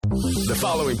The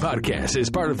following podcast is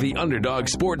part of the Underdog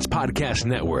Sports Podcast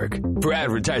Network. For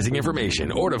advertising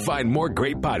information or to find more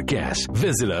great podcasts,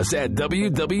 visit us at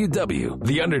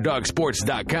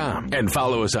www.theunderdogsports.com and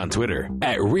follow us on Twitter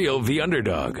at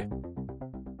RealTheUnderdog.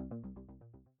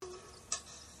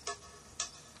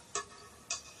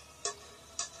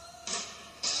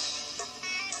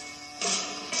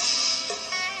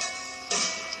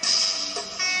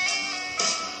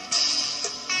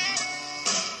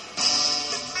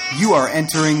 You are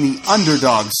entering the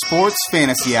Underdog Sports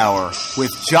Fantasy Hour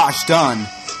with Josh Dunn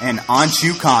and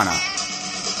Anshu Khanna.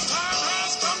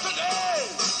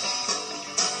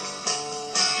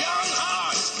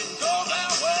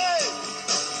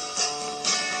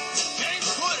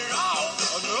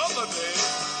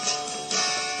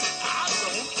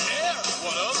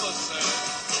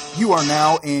 You are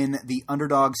now in the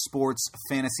Underdog Sports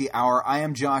Fantasy Hour. I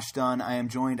am Josh Dunn. I am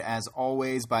joined, as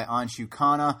always, by Anshu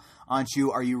Khanna.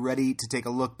 Anshu, are you ready to take a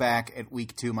look back at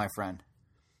Week 2, my friend?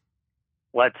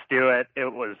 Let's do it.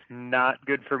 It was not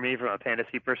good for me from a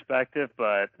fantasy perspective,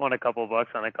 but won a couple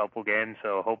bucks on a couple games,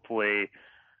 so hopefully,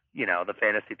 the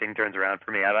fantasy thing turns around for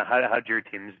me. How'd your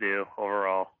teams do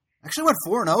overall? Actually went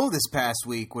 4-0 this past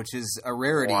week, which is a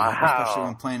rarity, especially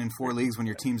when playing in 4 leagues when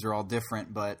your teams are all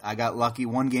different. But I got lucky.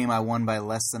 One game I won by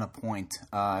less than a point.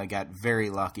 I got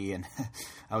very lucky, and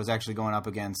I was actually going up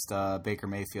against Baker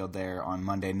Mayfield there on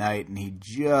Monday night, and he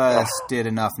just did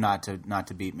enough not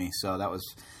to beat me. So that was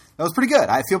pretty good.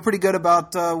 I feel pretty good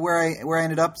about where I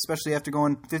ended up, especially after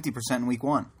going 50% in Week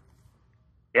 1.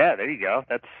 Yeah, there you go.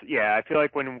 I feel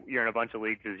like when you're in a bunch of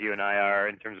leagues, as you and I are,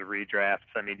 in terms of redrafts,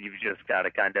 I mean, you've just got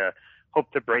to kind of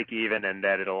hope to break even, and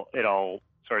that it all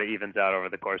sort of evens out over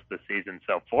the course of the season.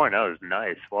 So 4-0 is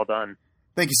nice. Well done.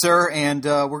 Thank you, sir. And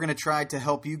we're going to try to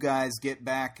help you guys get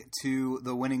back to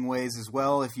the winning ways as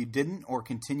well if you didn't, or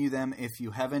continue them if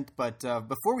you haven't. But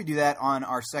before we do that, on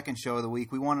our second show of the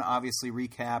week, we want to obviously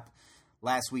recap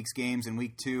last week's games in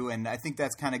Week 2, and I think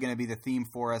that's kind of going to be the theme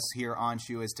for us here on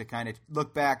Shoe, is to kind of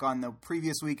look back on the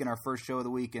previous week in our first show of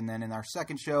the week, and then in our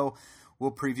second show,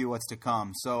 we'll preview what's to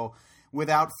come. So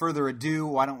without further ado,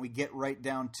 why don't we get right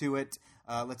down to it?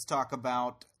 Let's talk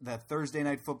about the Thursday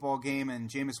night football game, and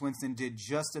Jameis Winston did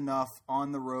just enough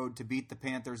on the road to beat the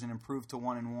Panthers and improve to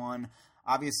 1-1.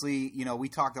 Obviously, we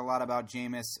talked a lot about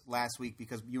Jameis last week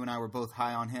because you and I were both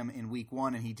high on him in Week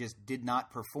 1, and he just did not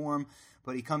perform.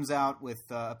 But he comes out with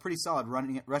a pretty solid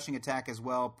rushing attack as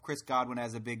well. Chris Godwin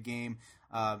has a big game.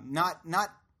 Not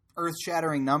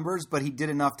earth-shattering numbers, but he did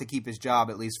enough to keep his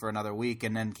job at least for another week.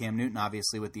 And then Cam Newton,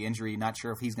 obviously, with the injury, not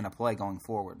sure if he's going to play going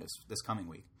forward this coming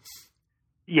week.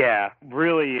 Yeah,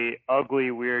 really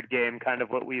ugly, weird game, kind of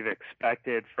what we've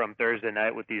expected from Thursday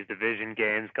night with these division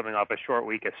games coming off a short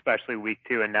week, especially Week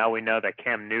 2, and now we know that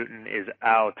Cam Newton is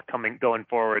out going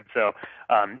forward. So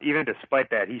even despite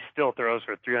that, he still throws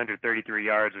for 333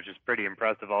 yards, which is pretty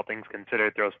impressive, all things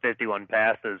considered. Throws 51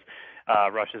 passes,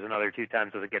 rushes another 2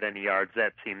 times, doesn't get any yards.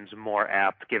 That seems more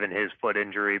apt given his foot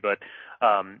injury, but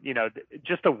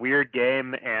just a weird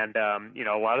game, and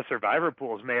a lot of survivor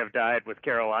pools may have died with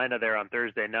Carolina there on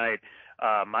Thursday night.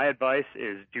 My advice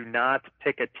is do not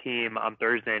pick a team on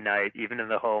Thursday night, even in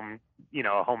the home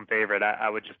favorite. I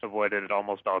would just avoid it at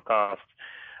almost all costs.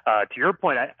 To your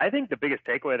point, I think the biggest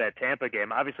takeaway of that Tampa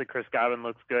game, obviously Chris Godwin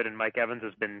looks good and Mike Evans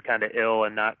has been kind of ill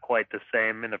and not quite the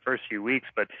same in the first few weeks,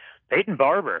 but Peyton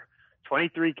Barber,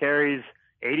 23 carries,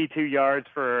 82 yards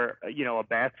for, a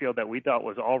backfield that we thought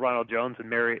was all Ronald Jones and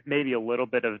maybe a little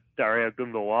bit of Dario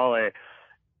Ogunbowale.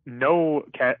 No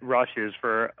rushes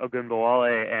for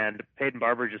Ogunbowale, and Peyton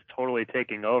Barber just totally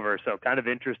taking over. So kind of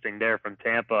interesting there from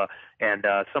Tampa, and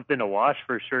something to watch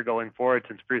for sure going forward,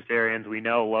 since Bruce Arians, we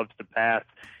know, loves to pass,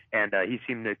 and he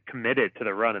seemed committed to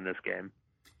the run in this game.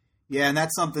 Yeah, and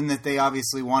that's something that they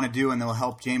obviously want to do, and they'll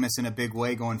help Jameis in a big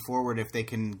way going forward if they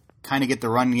can kind of get the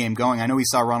run game going. I know we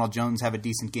saw Ronald Jones have a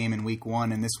decent game in Week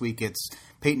 1, and this week it's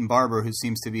Peyton Barber, who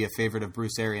seems to be a favorite of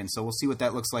Bruce Arians. So we'll see what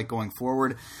that looks like going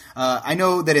forward. I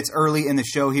know that it's early in the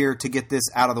show here to get this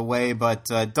out of the way, but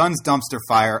Dunn's Dumpster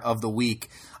Fire of the Week.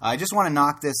 I just want to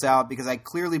knock this out because I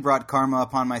clearly brought karma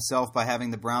upon myself by having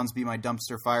the Browns be my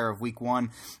dumpster fire of Week 1.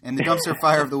 And the dumpster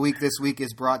fire of the week this week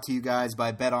is brought to you guys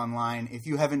by BetOnline. If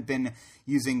you haven't been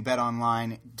using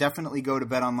BetOnline, definitely go to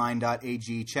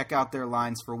betonline.ag. Check out their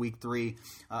lines for Week 3.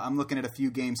 I'm looking at a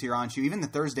few games here on you. Even the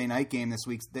Thursday night game this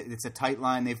week, it's a tight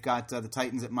line. They've got the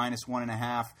Titans at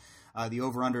 -1.5. The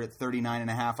over-under at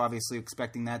 39.5, obviously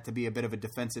expecting that to be a bit of a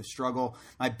defensive struggle.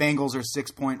 My Bengals are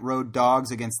 6-point road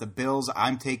dogs against the Bills.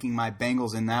 I'm taking my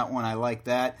Bengals in that one. I like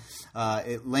that.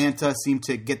 Atlanta seemed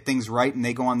to get things right, and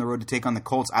they go on the road to take on the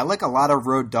Colts. I like a lot of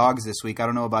road dogs this week. I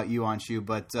don't know about you, Anshu,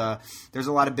 but there's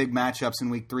a lot of big matchups in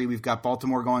Week 3. We've got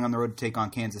Baltimore going on the road to take on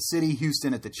Kansas City,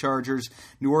 Houston at the Chargers,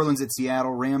 New Orleans at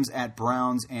Seattle, Rams at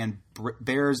Browns, and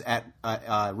Bears at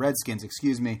Redskins,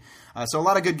 So a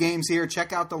lot of good games here.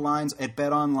 Check out the lines at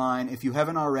Bet Online. If you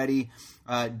haven't already,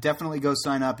 definitely go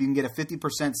sign up. You can get a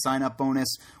 50% sign-up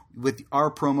bonus with our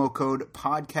promo code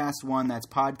PODCAST1. That's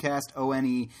podcast,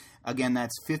 O-N-E. Again,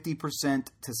 that's 50%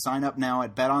 to sign up now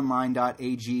at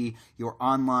betonline.ag, your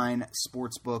online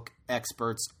sportsbook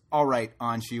experts. All right,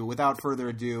 Anshu, without further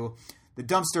ado, the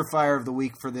dumpster fire of the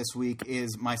week for this week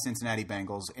is my Cincinnati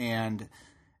Bengals. And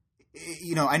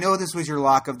I know this was your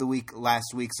lock of the week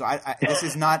last week, so this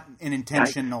is not an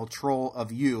intentional troll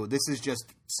of you. This is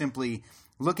just simply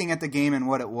looking at the game and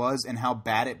what it was and how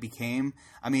bad it became.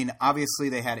 I mean, obviously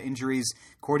they had injuries.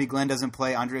 Cordy Glenn doesn't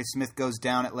play. Andre Smith goes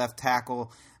down at left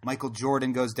tackle. Michael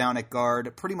Jordan goes down at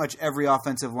guard. Pretty much every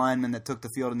offensive lineman that took the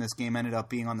field in this game ended up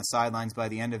being on the sidelines by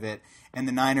the end of it. And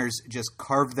the Niners just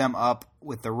carved them up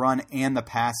with the run and the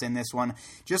pass in this one.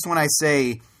 Just when I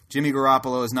say Jimmy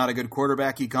Garoppolo is not a good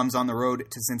quarterback, he comes on the road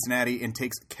to Cincinnati and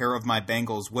takes care of my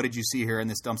Bengals. What did you see here in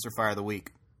this dumpster fire of the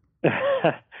week?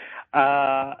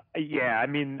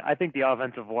 I think the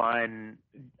offensive line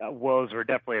woes were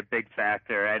definitely a big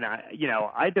factor, and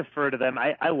I defer to them.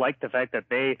 I like the fact that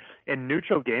they, in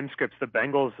neutral game scripts, the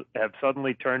Bengals have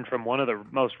suddenly turned from one of the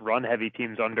most run-heavy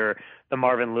teams under the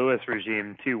Marvin Lewis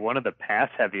regime to one of the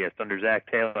pass-heaviest under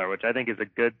Zach Taylor, which I think is a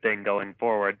good thing going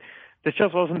forward. This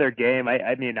just wasn't their game.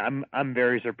 I'm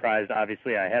very surprised.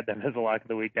 Obviously, I had them as a lock of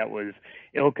the week. That was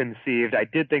ill-conceived. I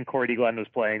did think Cordy Glenn was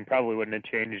playing. Probably wouldn't have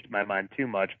changed my mind too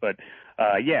much. But,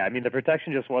 the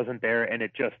protection just wasn't there, and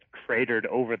it just cratered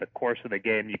over the course of the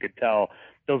game. You could tell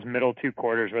those middle two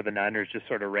quarters where the Niners just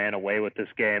sort of ran away with this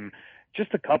game.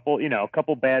 Just a couple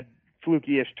bad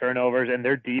fluky-ish turnovers, and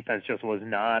their defense just was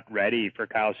not ready for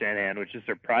Kyle Shanahan, which is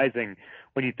surprising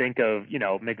when you think of,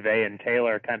 McVay and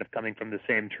Taylor kind of coming from the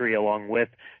same tree along with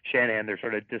Shanahan. They're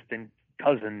sort of distant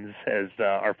cousins, as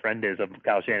our friend is, of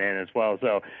Kyle Shanahan as well.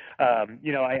 So, I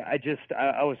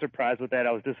was surprised with that.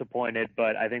 I was disappointed,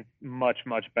 but I think much,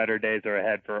 much better days are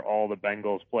ahead for all the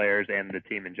Bengals players and the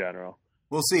team in general.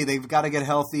 We'll see. They've got to get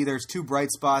healthy. There's two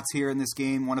bright spots here in this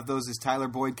game. One of those is Tyler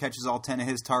Boyd catches all 10 of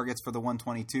his targets for the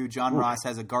 122. John Ross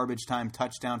has a garbage time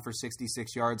touchdown for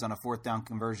 66 yards on a fourth down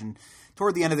conversion.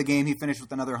 Toward the end of the game, he finished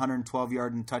with another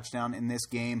 112-yard and touchdown in this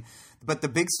game. But the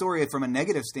big story from a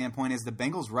negative standpoint is the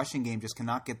Bengals' rushing game just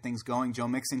cannot get things going. Joe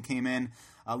Mixon came in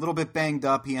a little bit banged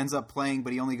up. He ends up playing,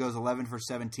 but he only goes 11 for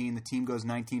 17. The team goes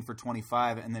 19 for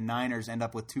 25, and the Niners end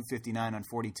up with 259 on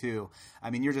 42. I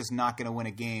mean, you're just not going to win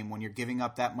a game when you're giving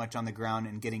up that much on the ground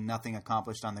and getting nothing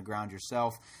accomplished on the ground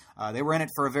yourself. They were in it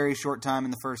for a very short time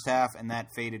in the first half, and that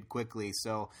faded quickly.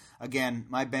 So, again,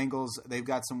 my Bengals, they've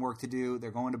got some work to do. They're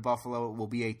going to Buffalo. It will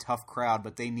be a tough crowd,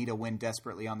 but they need a win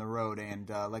desperately on the road. And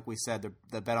like we said,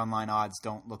 the BetOnline odds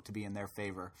don't look to be in their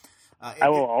favor. I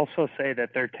will also say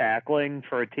that their tackling,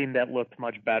 for a team that looked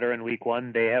much better in Week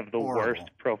 1, they have the worst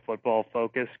Pro Football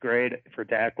Focus grade for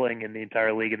tackling in the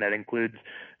entire league, and that includes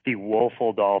the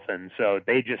woeful Dolphins. So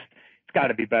it's got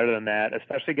to be better than that,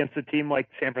 especially against a team like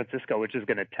San Francisco, which is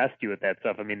going to test you with that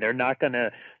stuff. I mean, they're not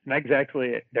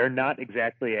exactly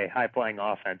a high-flying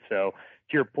offense. So,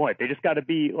 to your point, they just got to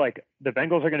be like, the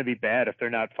Bengals are going to be bad if they're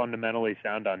not fundamentally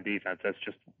sound on defense. That's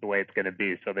just the way it's going to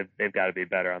be. So they've got to be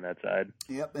better on that side.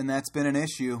 Yep, and that's been an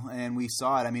issue, and we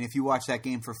saw it. I mean, if you watch that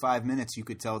game for 5 minutes, you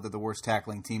could tell they're the worst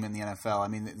tackling team in the NFL. I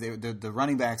mean, the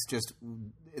running backs just,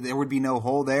 there would be no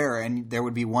hole there, and there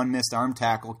would be one missed arm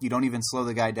tackle. You don't even slow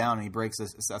the guy down, and he breaks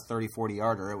a 30,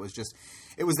 40-yarder.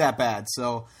 It was that bad.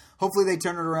 So hopefully they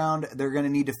turn it around. They're going to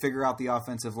need to figure out the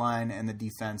offensive line and the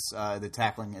defense, the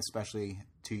tackling especially,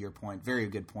 to your point. Very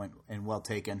good point and well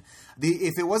taken.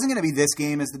 If it wasn't going to be this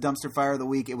game as the dumpster fire of the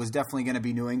week, it was definitely going to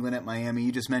be New England at Miami.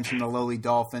 You just mentioned the lowly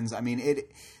Dolphins. I mean,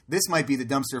 this might be the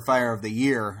dumpster fire of the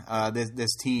year,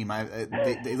 this team.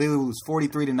 They lose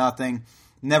 43-0,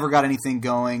 never got anything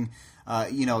going.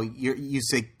 You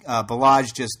say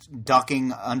Balaj just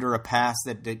ducking under a pass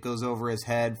that goes over his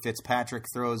head. Fitzpatrick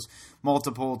throws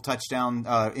multiple touchdown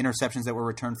interceptions that were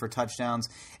returned for touchdowns.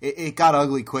 It got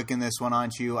ugly quick in this one,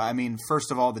 Anshu. I mean,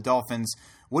 first of all, the Dolphins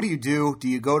What do you do? Do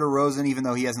you go to Rosen even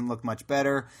though he hasn't looked much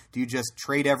better? Do you just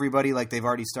trade everybody like they've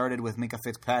already started with Minka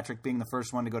Fitzpatrick being the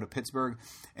first one to go to Pittsburgh?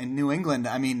 And New England,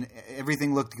 I mean,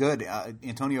 everything looked good.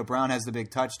 Antonio Brown has the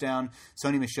big touchdown.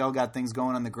 Sony Michel got things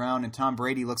going on the ground, and Tom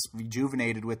Brady looks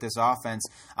rejuvenated with this offense.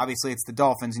 Obviously, it's the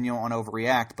Dolphins, and you don't want to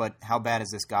overreact, but how bad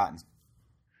has this gotten?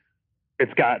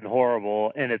 It's gotten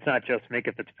horrible, and it's not just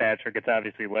Minka Fitzpatrick. It's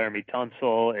obviously Laramie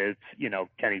Tunsil. It's,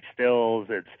 Kenny Stills.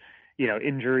 It's,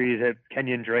 injuries.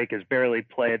 Kenyon Drake has barely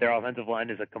played. Their offensive line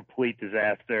is a complete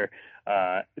disaster.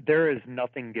 There is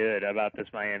nothing good about this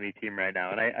Miami team right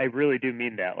now, and I really do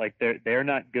mean that. Like, they're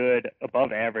not good,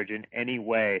 above average in any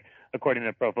way, according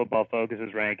to Pro Football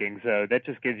Focus's rankings. So that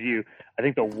just gives you, I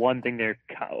think, the one thing they're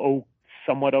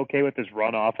somewhat okay with is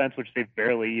run offense, which they've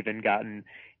barely even gotten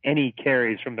any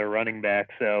carries from their running back.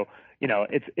 So,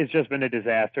 it's just been a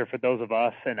disaster for those of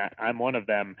us, and I'm one of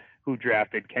them who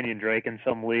drafted Kenyon Drake in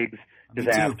some leagues.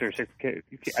 Disaster.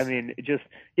 I mean, just,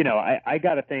 I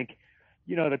got to think,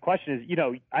 the question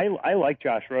is, I like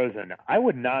Josh Rosen. I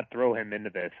would not throw him into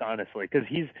this, honestly, because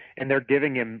and they're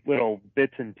giving him little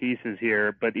bits and pieces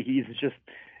here, but he's just,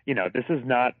 this is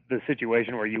not the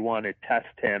situation where you want to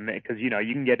test him because, you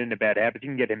can get into bad habits. You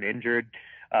can get him injured.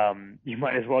 You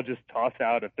might as well just toss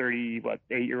out a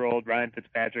 8-year-old Ryan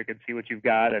Fitzpatrick and see what you've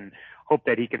got and hope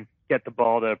that he can get the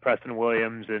ball to Preston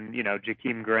Williams and,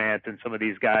 Jakeem Grant and some of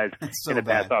these guys in the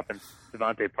pass offense,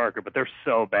 Devontae Parker, but they're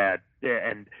so bad.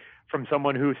 And from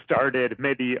someone who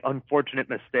made the unfortunate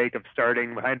mistake of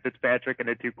starting Ryan Fitzpatrick in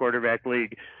a 2-quarterback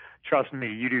league, trust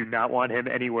me, you do not want him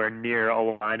anywhere near a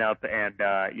lineup. And,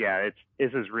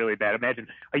 this is really bad. Imagine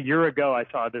a year ago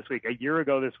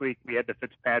this week, we had the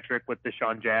Fitzpatrick with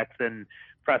Deshaun Jackson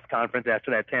press conference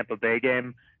after that Tampa Bay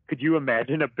game. Could you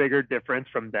imagine a bigger difference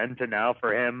from then to now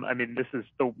for him? I mean, this is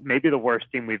maybe the worst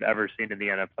team we've ever seen in the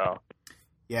NFL.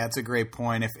 Yeah, it's a great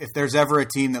point. If there's ever a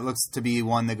team that looks to be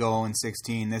one to go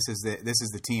 0-16, this is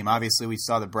the team. Obviously, we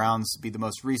saw the Browns be the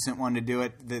most recent one to do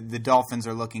it. The Dolphins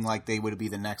are looking like they would be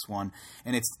the next one,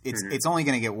 and it's only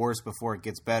going to get worse before it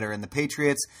gets better. And the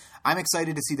Patriots, I'm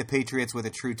excited to see the Patriots with a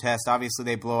true test. Obviously,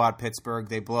 they blow out Pittsburgh,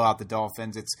 they blow out the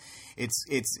Dolphins. It's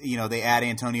they add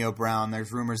Antonio Brown.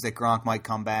 There's rumors that Gronk might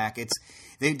come back.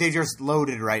 They're just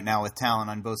loaded right now with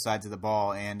talent on both sides of the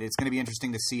ball, and it's going to be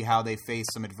interesting to see how they face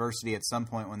some adversity at some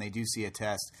point when they do see a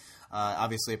test.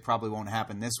 Obviously, it probably won't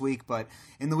happen this week, but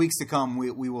in the weeks to come,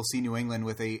 we will see New England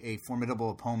with a formidable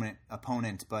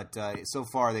opponent. But so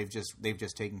far, they've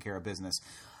just taken care of business.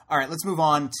 All right, let's move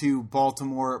on to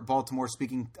Baltimore. Baltimore,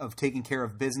 speaking of taking care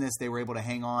of business, they were able to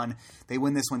hang on. They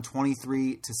win this one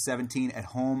 23-17 at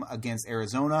home against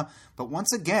Arizona. But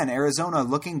once again, Arizona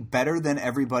looking better than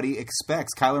everybody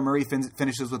expects. Kyler Murray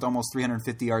finishes with almost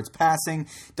 350 yards passing,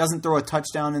 doesn't throw a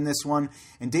touchdown in this one.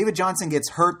 And David Johnson gets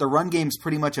hurt. The run game's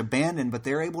pretty much abandoned, but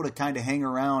they're able to kind of hang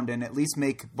around and at least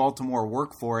make Baltimore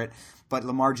work for it. But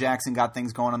Lamar Jackson got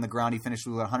things going on the ground. He finished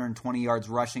with 120 yards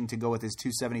rushing to go with his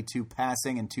 272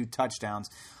 passing and 2 touchdowns.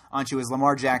 Anshu, is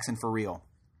Lamar Jackson for real?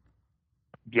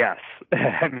 Yes.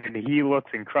 I mean, he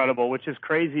looks incredible, which is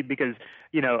crazy because,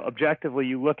 objectively,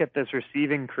 you look at this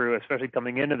receiving crew, especially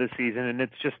coming into the season, and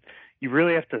it's just, you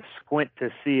really have to squint to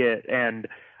see it. And,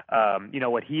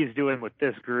 what he's doing with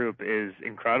this group is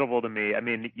incredible to me. I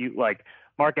mean,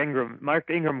 Mark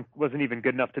Ingram wasn't even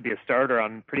good enough to be a starter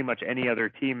on pretty much any other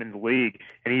team in the league,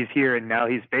 and he's here, and now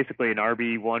he's basically an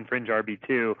RB1, fringe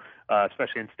RB2,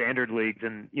 especially in standard leagues.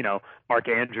 And, Mark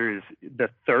Andrews, the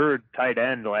 3rd tight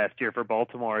end last year for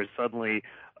Baltimore, is suddenly,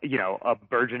 a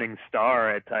burgeoning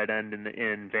star at tight end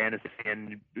in fantasy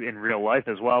and in real life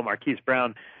as well. Marquise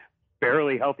Brown,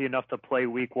 barely healthy enough to play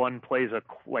week 1, plays a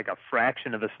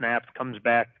fraction of the snaps, comes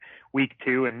back week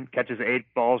 2 and catches 8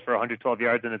 balls for 112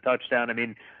 yards and a touchdown. I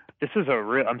mean, this is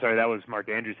that was Mark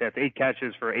Andrews. Has 8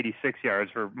 catches for 86 yards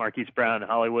for Marquise Brown.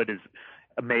 Hollywood is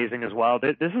amazing as well.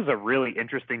 This is a really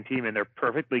interesting team, and they're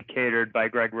perfectly catered by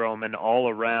Greg Roman all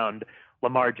around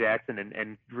Lamar Jackson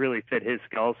and really fit his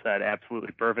skill set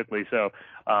absolutely perfectly. So,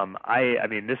 I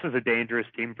mean, this is a dangerous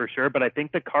team for sure, but I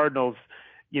think the Cardinals,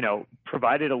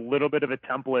 provided a little bit of a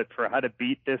template for how to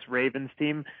beat this Ravens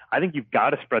team. I think you've got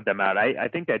to spread them out. I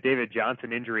think that David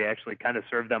Johnson injury actually kind of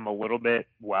served them a little bit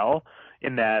well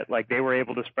in that, they were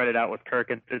able to spread it out with Kirk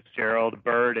and Fitzgerald,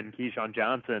 Bird, and Keyshawn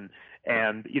Johnson.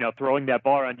 And, throwing that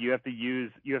ball around, you have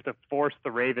to force the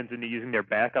Ravens into using their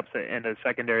backups in a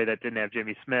secondary that didn't have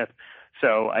Jimmy Smith.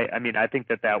 So, I think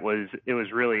it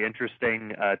was really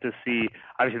interesting to see.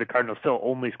 Obviously, the Cardinals still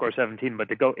only score 17, but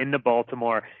to go into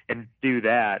Baltimore and do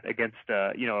that against,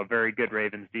 a very good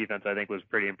Ravens defense, I think was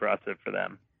pretty impressive for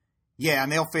them. Yeah,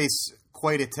 and they'll face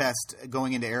quite a test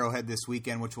going into Arrowhead this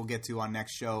weekend, which we'll get to on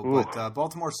next show. Ooh. But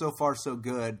Baltimore so far so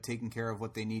good, taking care of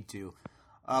what they need to.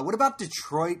 What about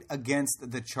Detroit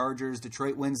against the Chargers?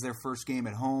 Detroit wins their first game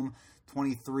at home,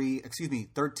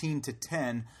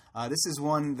 13-10. This is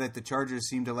one that the Chargers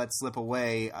seem to let slip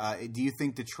away. Do you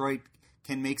think Detroit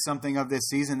can make something of this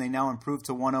season? They now improve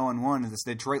to 1-0-1.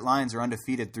 The Detroit Lions are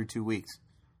undefeated through 2 weeks.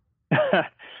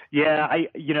 Yeah,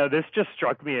 this just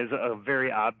struck me as a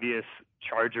very obvious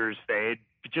Chargers fade,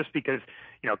 just because,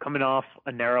 coming off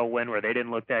a narrow win where they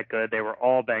didn't look that good. They were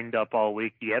all banged up all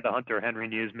week. You had the Hunter Henry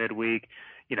news midweek.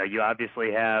 You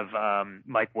obviously have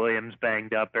Mike Williams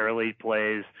banged up, barely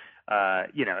plays.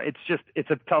 It's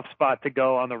a tough spot to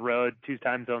go on the road, 2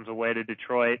 time zones away to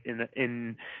Detroit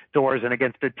indoors and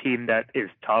against a team that is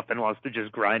tough and wants to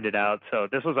just grind it out. So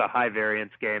this was a high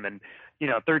variance game, and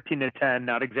 13-10,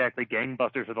 not exactly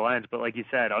gangbusters for the Lions, but like you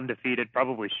said, undefeated,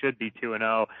 probably should be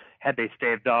 2-0 had they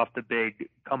staved off the big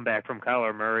comeback from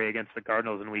Kyler Murray against the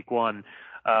Cardinals in Week 1.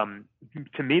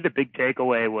 To me, the big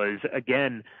takeaway was,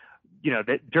 again,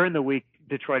 that during the week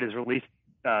Detroit has released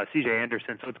C.J.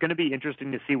 Anderson, so it's going to be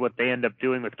interesting to see what they end up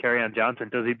doing with Kerryon Johnson.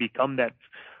 Does he become that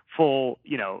full,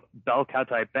 bell cow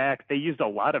type back? They used a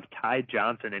lot of Ty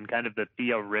Johnson in kind of the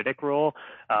Theo Riddick role.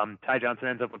 Ty Johnson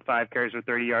ends up with 5 carries for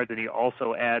 30 yards, and he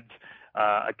also adds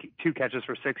 2 catches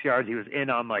for 6 yards. He was in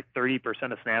on like 30%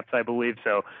 of snaps, I believe.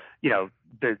 So,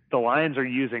 the Lions are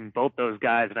using both those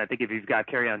guys, and I think if you've got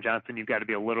Kerryon Johnson, you've got to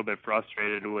be a little bit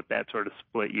frustrated with that sort of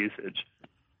split usage.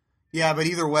 Yeah, but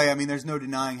either way, I mean, there's no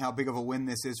denying how big of a win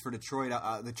this is for Detroit.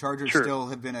 The Chargers Sure. still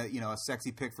have been a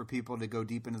sexy pick for people to go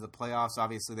deep into the playoffs.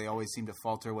 Obviously, they always seem to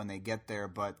falter when they get there,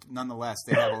 but nonetheless,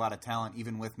 they have a lot of talent,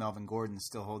 even with Melvin Gordon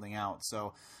still holding out.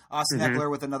 So Austin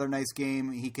Eckler with another nice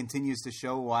game. He continues to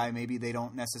show why maybe they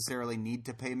don't necessarily need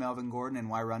to pay Melvin Gordon and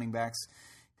why running backs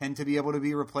tend to be able to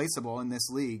be replaceable in this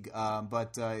league.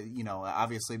 But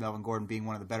obviously Melvin Gordon being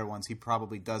one of the better ones, he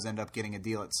probably does end up getting a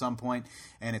deal at some point,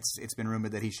 and it's been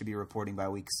rumored that he should be reporting by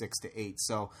week 6 to 8.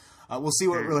 So we'll see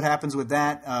what happens with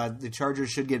that. The Chargers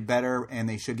should get better, and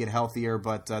they should get healthier,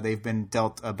 but they've been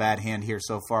dealt a bad hand here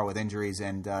so far with injuries,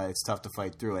 and it's tough to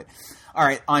fight through it. All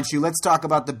right, Anshu, let's talk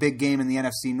about the big game in the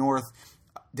NFC North.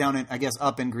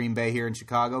 Up in Green Bay here in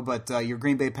Chicago, but your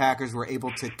Green Bay Packers were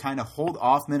able to kind of hold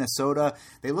off Minnesota.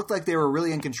 They looked like they were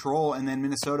really in control, and then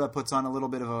Minnesota puts up a little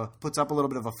bit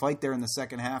of a fight there in the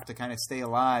second half to kind of stay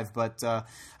alive. But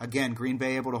again, Green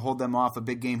Bay able to hold them off. A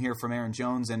big game here from Aaron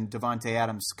Jones, and Devontae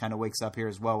Adams kind of wakes up here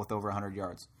as well with over 100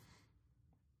 yards.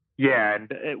 Yeah,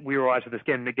 and we were watching this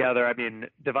game together. I mean,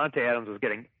 Devontae Adams was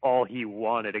getting all he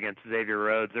wanted against Xavier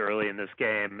Rhodes early in this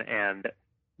game, and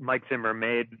Mike Zimmer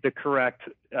made the correct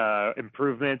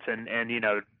improvements and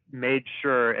made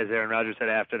sure, as Aaron Rodgers said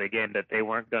after the game, that they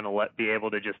weren't going to be able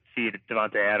to just feed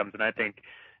Devontae Adams. And I think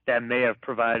that may have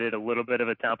provided a little bit of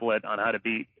a template on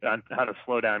how to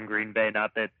slow down Green Bay.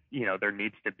 Not that there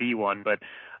needs to be one, but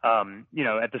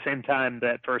at the same time,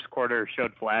 that first quarter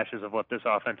showed flashes of what this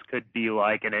offense could be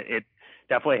like, and it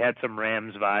definitely had some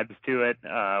Rams vibes to it,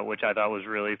 which I thought was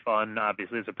really fun,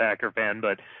 obviously as a Packer fan.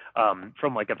 But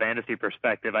from like a fantasy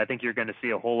perspective, I think you're going to see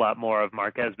a whole lot more of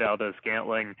Marquez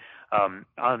Valdez-Scantling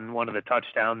on one of the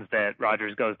touchdowns that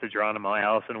Rodgers goes to Geronimo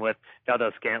Allison with.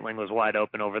 Valdez-Scantling was wide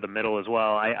open over the middle as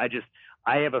well. I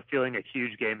have a feeling a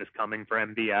huge game is coming for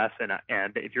MVS,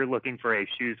 and if you're looking for a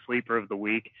shoe sleeper of the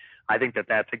week, I think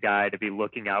that's a guy to be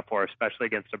looking out for, especially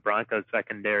against the Broncos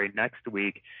secondary next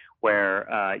week, where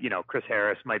Chris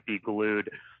Harris might be glued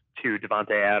to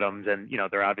Devontae Adams, and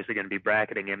they're obviously going to be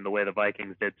bracketing him the way the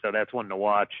Vikings did. So that's one to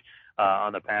watch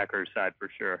on the Packers side for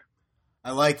sure.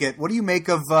 I like it. What do you make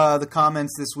of the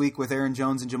comments this week with Aaron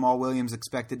Jones and Jamal Williams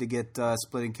expected to get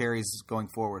splitting carries going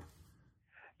forward?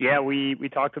 Yeah, we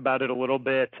talked about it a little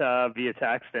bit via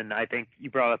text, and I think you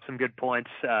brought up some good points.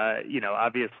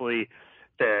 Obviously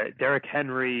the Derrick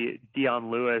Henry,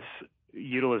 Dion Lewis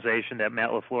utilization that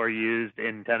Matt LaFleur used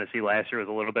in Tennessee last year was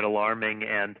a little bit alarming,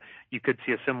 and you could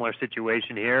see a similar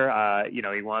situation here.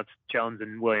 He wants Jones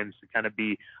and Williams to kind of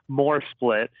be more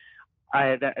split.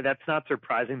 That's not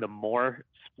surprising, the more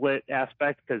split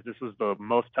aspect, because this was the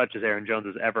most touches Aaron Jones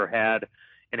has ever had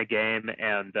in a game.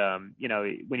 And,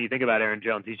 when you think about Aaron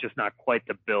Jones, he's just not quite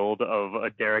the build of a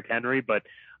Derrick Henry, but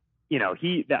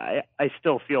I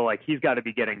still feel like he's got to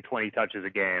be getting 20 touches a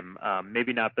game.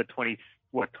 Maybe not the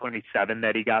 27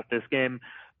 that he got this game,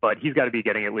 but he's got to be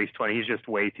getting at least 20. He's just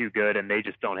way too good, and they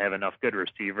just don't have enough good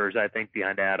receivers, I think,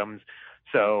 behind Adams.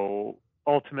 So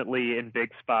ultimately, in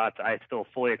big spots, I still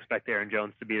fully expect Aaron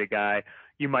Jones to be the guy.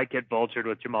 you might get vultured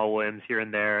with Jamal Williams here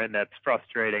and there, and that's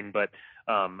frustrating. But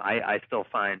I still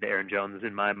find Aaron Jones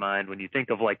in my mind. When you think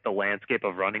of like the landscape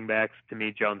of running backs, to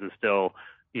me, Jones is still,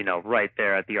 right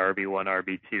there at the RB1,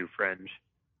 RB2 fringe.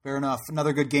 Fair enough.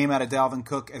 Another good game out of Dalvin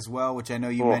Cook as well, which I know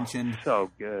you mentioned. So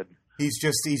good.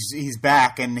 He's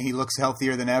back, and he looks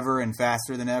healthier than ever and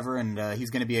faster than ever, and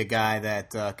he's going to be a guy that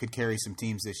could carry some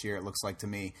teams this year, it looks like to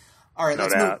me. All right,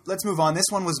 let's move on. This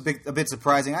one was a bit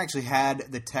surprising. I actually had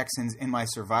the Texans in my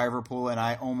survivor pool, and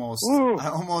I almost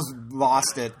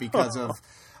lost it because of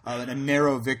a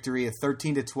narrow victory, a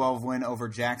 13-12 win over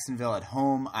Jacksonville at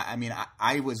home.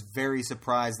 I was very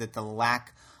surprised at the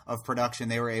lack of production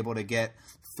they were able to get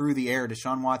through the air.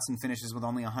 Deshaun Watson finishes with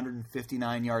only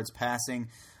 159 yards passing.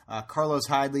 Carlos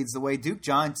Hyde leads the way. Duke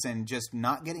Johnson just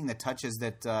not getting the touches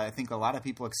that I think a lot of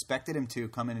people expected him to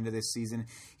coming into this season.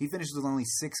 He finishes with only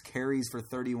 6 carries for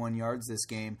 31 yards this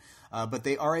game. But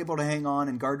they are able to hang on,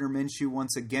 and Gardner Minshew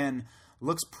once again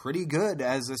looks pretty good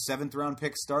as a 7th-round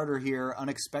pick starter here,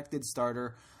 unexpected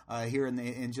starter here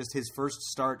in just his first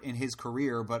start in his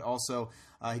career, but also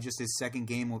just his second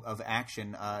game of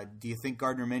action. Do you think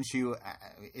Gardner Minshew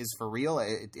is for real,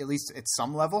 at least at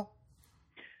some level?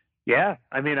 Yeah,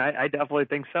 I definitely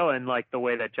think so. And like the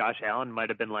way that Josh Allen might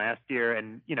have been last year,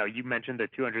 and you mentioned the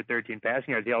 213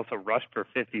 passing yards. He also rushed for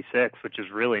 56, which is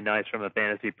really nice from a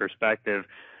fantasy perspective.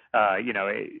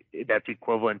 That's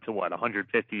equivalent to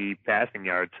 150 passing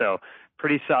yards. So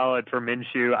pretty solid for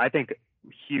Minshew. I think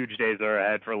huge days are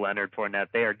ahead for Leonard Fournette.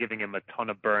 They are giving him a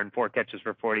ton of burn, 4 catches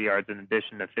for 40 yards in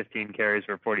addition to 15 carries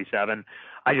for 47.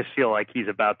 I just feel like he's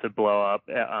about to blow up.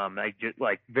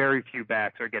 Very few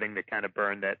backs are getting the kind of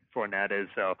burn that Fournette is.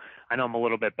 So I know I'm a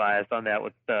little bit biased on that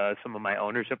with some of my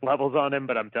ownership levels on him,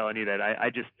 but I'm telling you that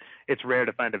it's rare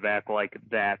to find a back like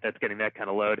that that's getting that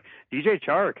kind of load. DJ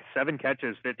Chark, 7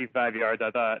 catches, 55 yards, I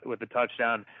thought, with a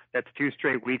touchdown. That's 2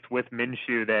 straight weeks with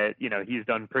Minshew that, he's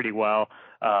done pretty well.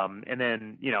 And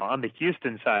then, on the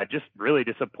Houston side, just really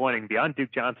disappointing. Beyond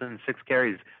Duke Johnson, 6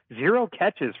 carries, 0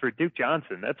 catches for Duke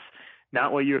Johnson. That's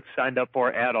not what you signed up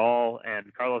for at all.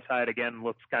 And Carlos Hyde, again,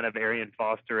 looks kind of Arian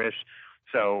Foster-ish.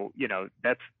 So,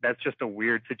 that's just a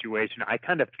weird situation. I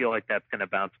kind of feel like that's going to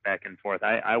bounce back and forth.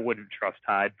 I wouldn't trust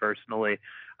Hyde personally.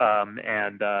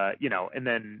 And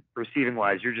then receiving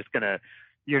wise,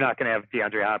 you're not going to have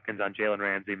DeAndre Hopkins on Jalen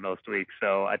Ramsey most weeks.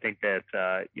 So I think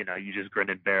that, you just grin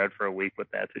and bear it for a week with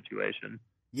that situation.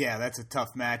 Yeah, that's a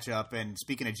tough matchup. And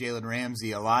speaking of Jalen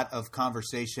Ramsey, a lot of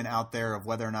conversation out there of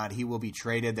whether or not he will be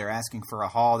traded. They're asking for a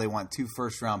haul. They want 2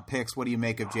 first-round picks. What do you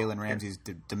make of Jalen Ramsey's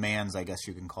demands, I guess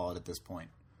you can call it at this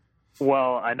point?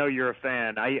 Well, I know you're a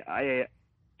fan. I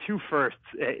 2 firsts,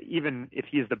 even if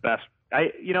he's the best.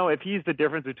 If he's the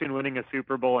difference between winning a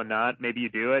Super Bowl and not, maybe you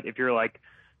do it. If you're like,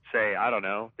 say, I don't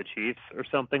know, the Chiefs or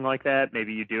something like that,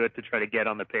 maybe you do it to try to get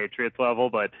on the Patriots level.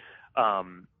 But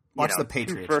watch the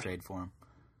Patriots trade for him.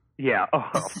 Yeah,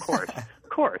 of course, of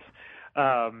course.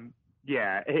 But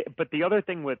the other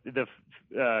thing with the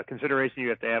consideration you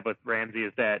have to have with Ramsey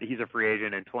is that he's a free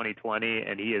agent in 2020,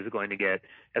 and he is going to get,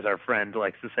 as our friend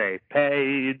likes to say,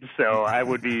 paid. So I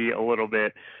would be a little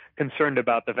bit concerned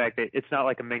about the fact that it's not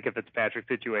like a Minkah Fitzpatrick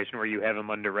situation where you have him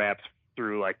under wraps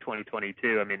through like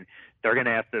 2022. They're going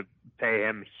to have to pay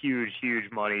him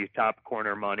huge money, top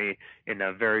corner money in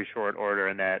a very short order,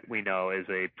 and that we know is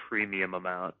a premium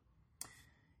amount.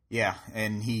 Yeah,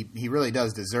 and he really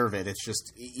does deserve it. It's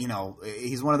just,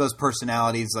 he's one of those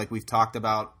personalities like we've talked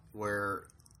about where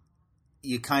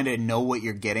you kind of know what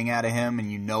you're getting out of him, and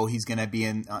he's going to be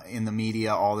in the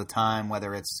media all the time,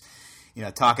 whether it's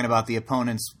talking about the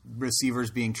opponent's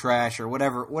receivers being trash or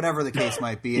whatever the case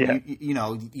might be. And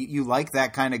you like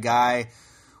that kind of guy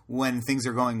when things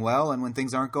are going well, and when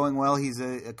things aren't going well, he's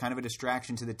a kind of a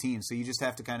distraction to the team. So you just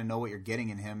have to kind of know what you're getting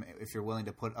in him if you're willing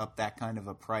to put up that kind of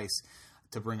a price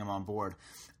to bring him on board.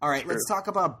 All right, Let's talk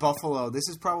about Buffalo. This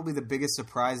is probably the biggest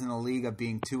surprise in the league of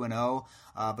being 2-0.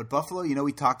 But Buffalo,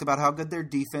 we talked about how good their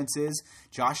defense is.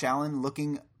 Josh Allen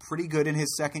looking pretty good in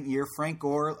his second year. Frank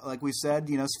Gore, like we said,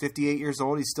 is 58 years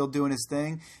old. He's still doing his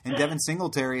thing. And Devin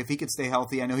Singletary, if he could stay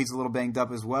healthy, I know he's a little banged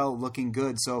up as well, looking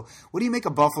good. So what do you make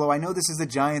of Buffalo? I know this is the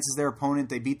Giants as their opponent.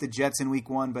 They beat the Jets in week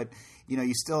 1, but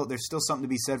there's still something to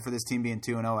be said for this team being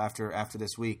 2-0 after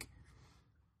this week.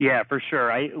 Yeah, for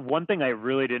sure. One thing I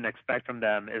really didn't expect from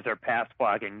them is their pass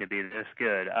blocking to be this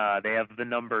good. They have the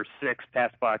number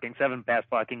 7 pass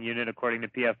blocking unit according to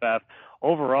PFF.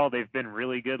 Overall, they've been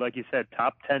really good. Like you said,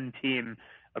 top 10 team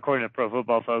according to Pro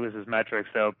Football Focus's metrics.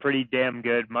 So pretty damn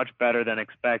good, much better than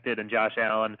expected. And Josh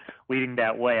Allen leading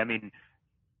that way.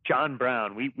 John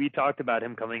Brown, we talked about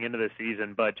him coming into the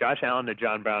season, but Josh Allen to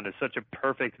John Brown is such a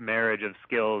perfect marriage of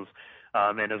skills.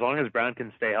 And as long as Brown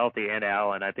can stay healthy and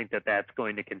Allen, I think that that's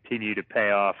going to continue to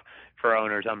pay off for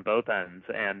owners on both ends.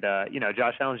 And,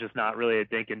 Josh Allen's just not really a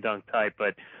dink and dunk type,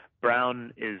 but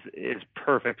Brown is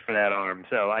perfect for that arm.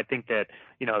 So I think that,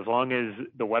 as long as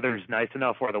the weather's nice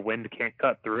enough where the wind can't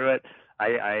cut through it,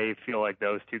 I feel like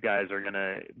those two guys are going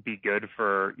to be good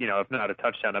for, if not a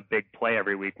touchdown, a big play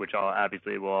every week, which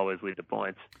obviously will always lead to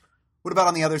points. What about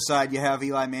on the other side? You have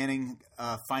Eli Manning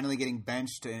finally getting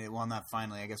benched. Well, not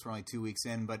finally. I guess we're only 2 weeks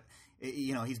in, but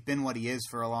he's been what he is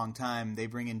for a long time. They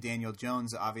bring in Daniel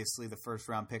Jones, obviously the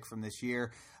first-round pick from this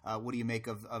year. What do you make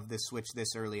of this switch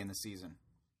this early in the season?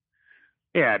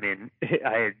 Yeah, I mean,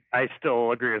 I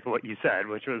still agree with what you said,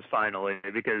 which was finally,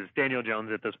 because Daniel Jones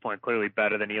at this point clearly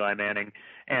better than Eli Manning,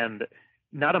 and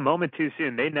not a moment too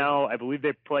soon. They now, I believe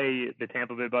they play the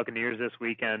Tampa Bay Buccaneers this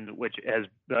weekend, which has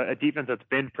a defense that's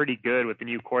been pretty good with the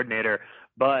new coordinator,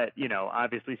 but,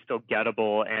 obviously still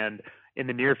gettable. And in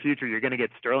the near future, you're going to get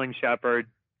Sterling Shepard,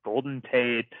 Golden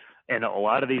Tate, and a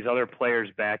lot of these other players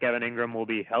back. Evan Ingram will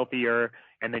be healthier.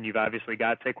 And then you've obviously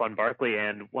got Saquon Barkley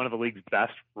and one of the league's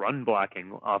best run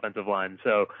blocking offensive line.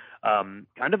 So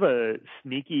kind of a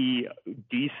sneaky,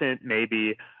 decent,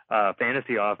 maybe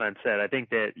fantasy offense that I think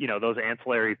that, those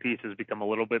ancillary pieces become a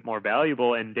little bit more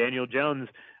valuable. And Daniel Jones,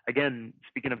 again,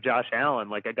 speaking of Josh Allen,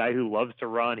 like a guy who loves to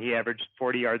run, he averaged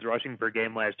 40 yards rushing per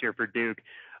game last year for Duke.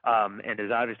 And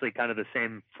is obviously kind of the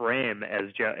same frame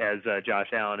as Josh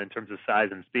Allen in terms of size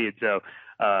and speed. So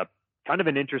kind of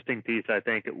an interesting piece, I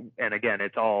think. And again,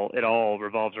 it all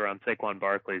revolves around Saquon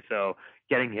Barkley. So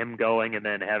getting him going and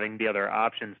then having the other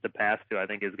options to pass to, I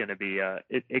think is going to be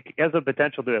it has the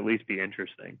potential to at least be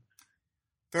interesting.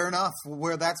 Fair enough.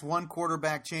 Where that's one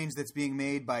quarterback change that's being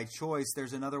made by choice,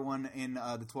 there's another one in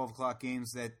the 12 o'clock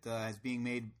games that is being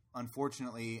made,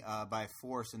 unfortunately, by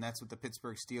force, and that's with the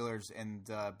Pittsburgh Steelers and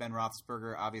Ben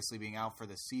Roethlisberger obviously being out for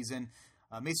the season.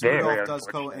 Mason Rudolph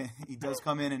does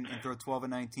come in and throw 12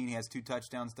 and 19. He has 2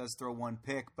 touchdowns, does throw 1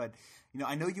 pick. But,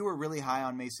 I know you were really high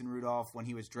on Mason Rudolph when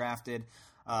he was drafted.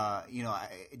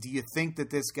 Do you think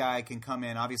that this guy can come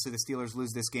in? Obviously, the Steelers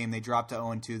lose this game. They drop to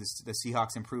 0-2. The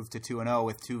Seahawks improve to 2-0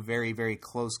 with 2 very, very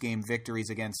close game victories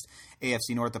against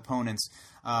AFC North opponents.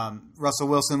 Russell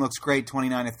Wilson looks great,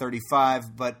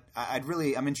 29-35. But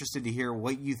I'm interested to hear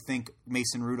what you think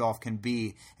Mason Rudolph can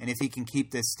be, and if he can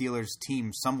keep this Steelers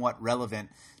team somewhat relevant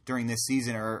during this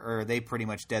season, or are they pretty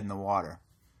much dead in the water?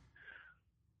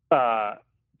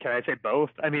 Can I say both?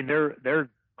 I mean, they're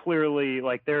clearly,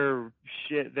 like, their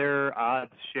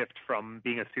odds shift from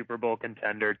being a Super Bowl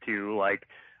contender to, like,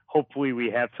 hopefully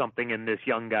we have something in this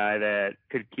young guy that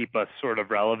could keep us sort of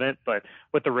relevant. But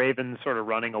with the Ravens sort of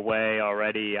running away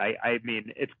already, I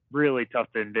mean, it's really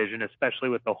tough to envision, especially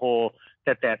with the whole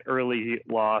that early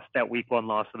loss, that week 1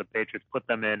 loss to the Patriots put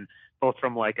them in, both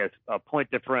from like a point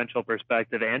differential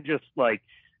perspective and just like,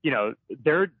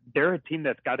 they're a team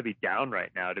that's got to be down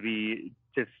right now to be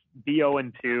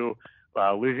 0-2.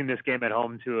 Losing this game at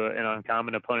home to an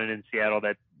uncommon opponent in Seattle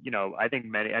that, I think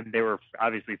many, and they were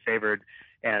obviously favored,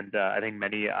 and I think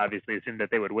many obviously assumed that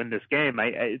they would win this game.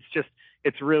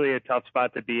 It's really a tough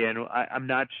spot to be in. I'm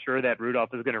not sure that Rudolph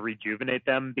is going to rejuvenate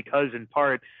them because, in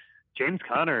part, James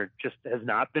Conner just has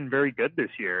not been very good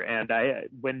this year. And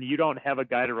when you don't have a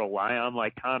guy to rely on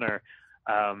like Conner,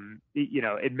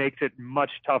 it makes it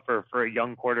much tougher for a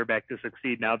young quarterback to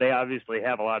succeed. Now, they obviously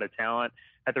have a lot of talent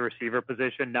at the receiver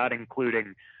position, not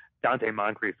including Dante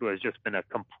Moncrief, who has just been a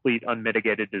complete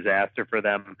unmitigated disaster for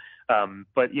them.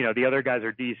 But, the other guys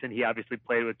are decent. He obviously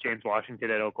played with James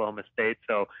Washington at Oklahoma State,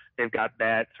 so they've got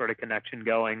that sort of connection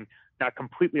going. Not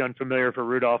completely unfamiliar for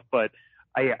Rudolph, but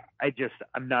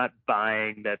I'm not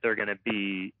buying that they're going to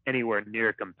be anywhere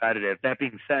near competitive. That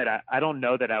being said, I don't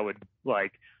know that I would,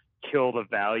 like, kill the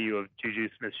value of Juju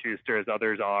Smith-Schuster as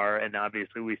others are, and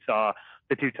obviously we saw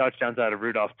the 2 touchdowns out of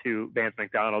Rudolph to Vance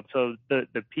McDonald. So the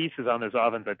pieces on this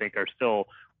offense, I think, are still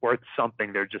worth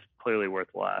something. They're just clearly worth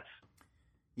less.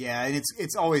 Yeah, and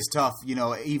it's always tough,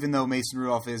 even though Mason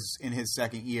Rudolph is in his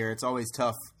second year, it's always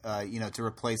tough, to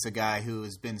replace a guy who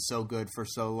has been so good for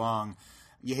so long.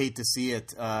 You hate to see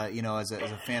it, as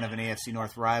a fan of an AFC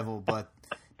North rival, but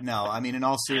no, I mean, in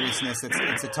all seriousness,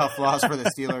 it's a tough loss for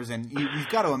the Steelers, and you've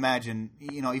got to imagine,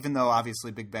 even though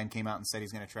obviously Big Ben came out and said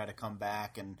he's going to try to come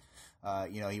back, and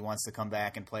he wants to come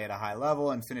back and play at a high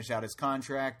level and finish out his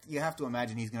contract, you have to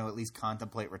imagine he's going to at least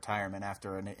contemplate retirement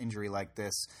after an injury like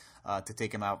this to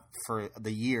take him out for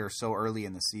the year so early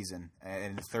in the season,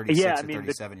 and 36 or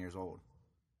 37 years old.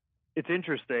 It's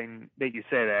interesting that you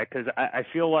say that because I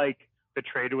feel like the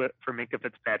trade for Minkah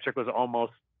Fitzpatrick was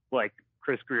almost like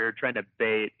Chris Greer trying to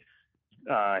bait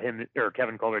him or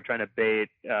Kevin Colbert trying to bait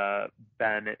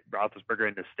Ben Roethlisberger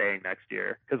into staying next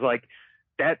year, because like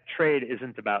that trade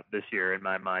isn't about this year in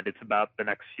my mind. It's about the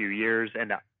next few years,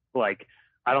 and like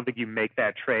I don't think you make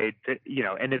that trade to,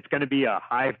 and it's going to be a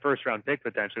high first round pick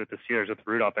potentially with the Steelers with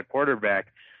Rudolph at quarterback.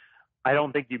 I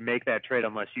don't think you make that trade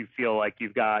unless you feel like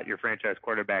you've got your franchise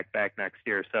quarterback back next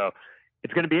year. So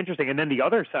it's going to be interesting. And then the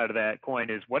other side of that coin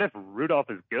is, what if Rudolph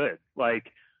is good?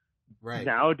 Like, right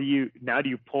now do you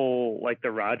pull like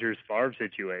the Rodgers Favre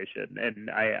situation?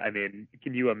 And I mean,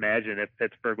 can you imagine if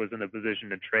Pittsburgh was in a position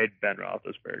to trade Ben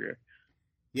Roethlisberger?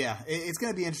 Yeah, it's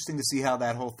going to be interesting to see how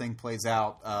that whole thing plays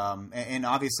out. And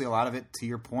obviously a lot of it, to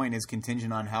your point, is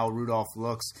contingent on how Rudolph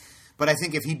looks. But I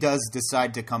think if he does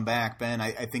decide to come back, Ben,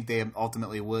 I think they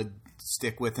ultimately would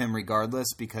stick with him regardless,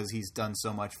 because he's done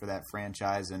so much for that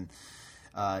franchise. And,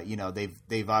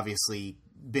 they've obviously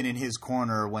been in his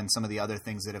corner when some of the other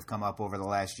things that have come up over the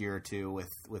last year or two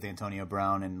with Antonio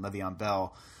Brown and Le'Veon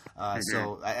Bell.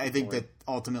 So I think that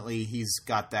ultimately he's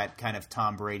got that kind of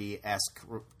Tom Brady-esque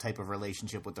type of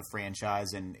relationship with the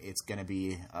franchise, and it's going to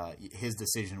be his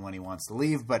decision when he wants to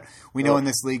leave. But we know in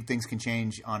this league things can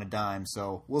change on a dime,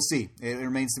 so we'll see. It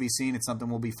remains to be seen. It's something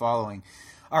we'll be following.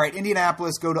 All right,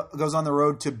 Indianapolis goes on the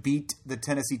road to beat the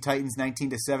Tennessee Titans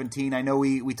 19-17. I know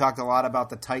we talked a lot about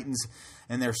the Titans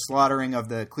and their slaughtering of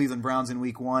the Cleveland Browns in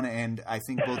Week 1, and I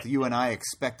think both you and I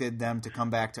expected them to come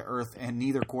back to earth, and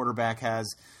neither quarterback has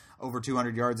over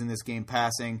 200 yards in this game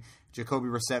passing. Jacoby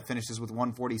Brissett finishes with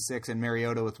 146 and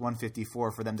Mariota with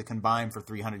 154 for them to combine for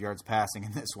 300 yards passing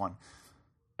in this one.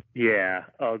 Yeah,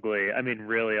 ugly. I mean,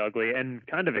 really ugly, and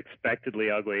kind of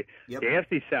expectedly ugly. Yep. The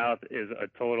AFC South is a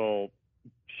total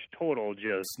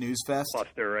just snooze fest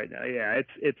cluster right now. Yeah,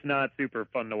 it's not super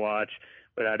fun to watch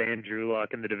without Andrew Luck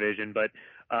in the division. But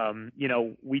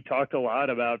we talked a lot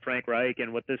about Frank Reich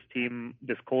and what this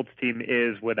Colts team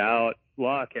is without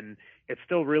Luck, and it's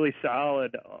still really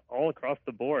solid all across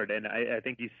the board. And I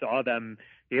think you saw them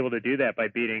be able to do that by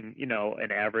beating,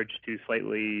 an average to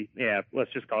slightly,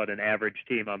 let's just call it an average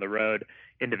team on the road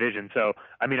in division. So,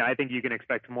 I mean, I think you can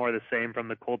expect more of the same from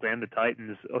the Colts and the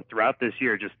Titans throughout this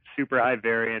year, just super high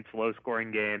variance, low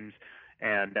scoring games.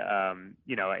 And,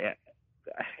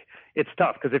 it's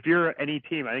tough because if you're any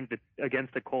team, I think that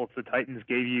against the Colts, the Titans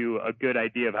gave you a good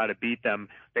idea of how to beat them.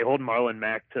 They hold Marlon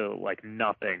Mack to like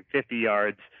nothing, 50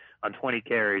 yards on 20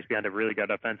 carries behind a really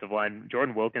good offensive line.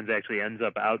 Jordan Wilkins actually ends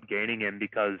up outgaining him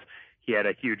because he had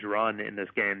a huge run in this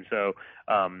game. So,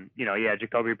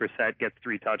 Jacoby Brissett gets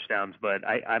 3 touchdowns, but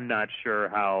I'm not sure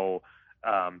how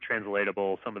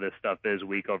translatable some of this stuff is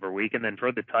week over week. And then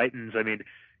for the Titans, I mean,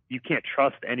 you can't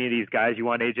trust any of these guys. You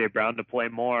want A.J. Brown to play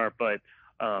more, but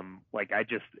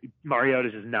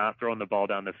Mariota's just not throwing the ball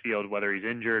down the field, whether he's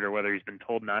injured or whether he's been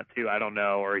told not to, I don't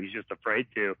know, or he's just afraid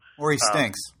to. Or he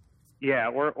stinks. Yeah,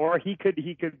 or he could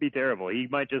be terrible. He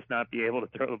might just not be able to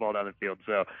throw the ball down the field.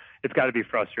 So it's got to be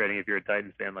frustrating if you're a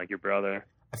Titans fan like your brother.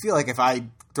 I feel like if I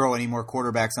throw any more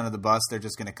quarterbacks under the bus, they're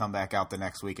just going to come back out the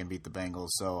next week and beat the Bengals.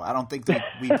 So I don't think that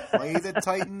we play the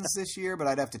Titans this year, but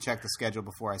I'd have to check the schedule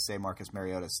before I say Marcus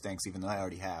Mariota stinks, even though I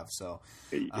already have. So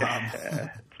it's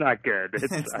not good.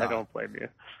 I don't blame you.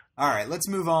 All right, let's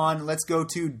move on. Let's go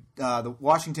to the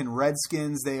Washington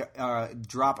Redskins. They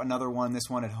drop another one, this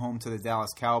one at home to the Dallas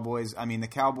Cowboys. I mean, the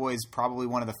Cowboys probably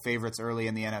one of the favorites early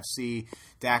in the NFC.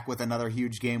 Dak with another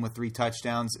huge game with 3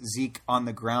 touchdowns. Zeke on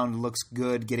the ground looks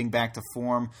good, getting back to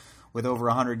form with over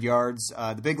 100 yards.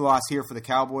 The big loss here for the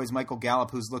Cowboys, Michael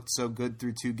Gallup, who's looked so good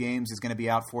through 2 games, is going to be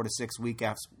out 4 to 6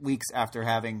 weeks after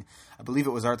having, I believe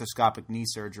it was arthroscopic knee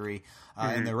surgery.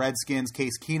 And the Redskins,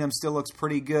 Case Keenum still looks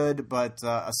pretty good, but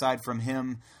aside from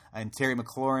him and Terry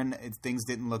McLaurin, things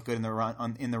didn't look good in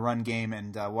the run game.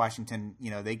 And Washington,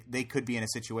 they could be in a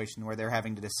situation where they're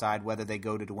having to decide whether they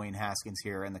go to Dwayne Haskins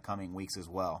here in the coming weeks as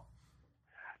well.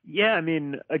 Yeah, I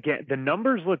mean, again, the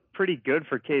numbers look pretty good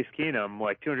for Case Keenum,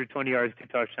 like 220 yards, 2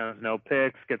 touchdowns, no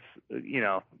picks.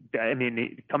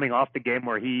 Coming off the game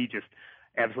where he just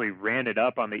absolutely ran it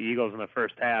up on the Eagles in the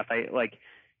first half.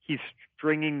 He's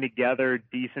stringing together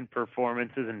decent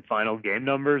performances and final game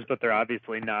numbers, but they're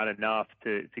obviously not enough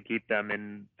to keep them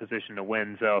in position to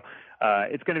win. So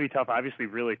it's going to be tough, obviously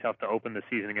really tough to open the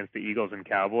season against the Eagles and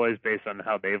Cowboys based on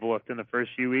how they've looked in the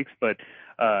first few weeks. But,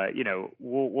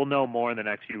 we'll know more in the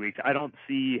next few weeks. I don't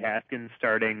see Haskins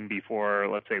starting before,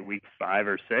 let's say, week 5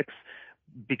 or 6.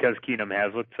 because Keenum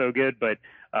has looked so good, but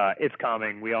it's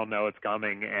coming. We all know it's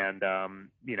coming, and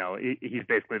he's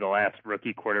basically the last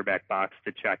rookie quarterback box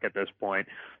to check at this point.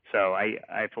 So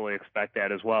I fully expect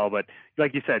that as well. But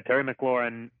like you said, Terry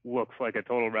McLaurin looks like a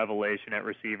total revelation at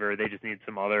receiver. They just need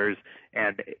some others,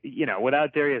 and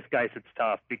without Darius Geis, it's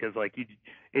tough because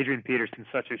Adrian Peterson's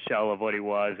such a shell of what he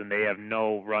was, and they have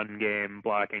no run game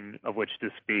blocking of which to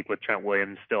speak with Trent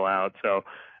Williams still out. So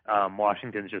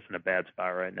Washington's just in a bad spot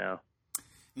right now.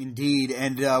 Indeed,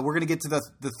 and we're going to get to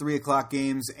the 3 o'clock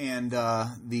games and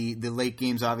the late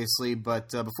games, obviously.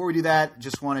 But before we do that,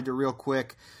 just wanted to real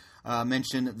quick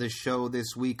mention the show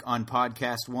this week on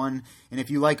Podcast One. And if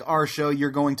you like our show, you're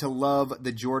going to love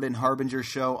the Jordan Harbinger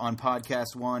show on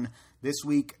Podcast One. This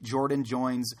week, Jordan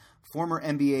joins former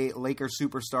NBA Lakers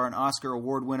superstar and Oscar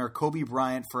Award winner Kobe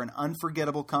Bryant for an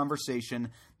unforgettable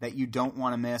conversation that you don't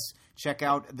want to miss. Check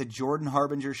out the Jordan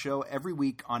Harbinger show every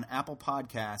week on Apple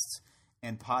Podcasts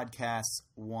and Podcasts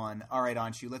One. All right,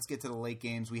 Anshu, let's get to the late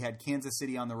games. We had Kansas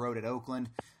City on the road at Oakland.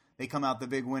 They come out the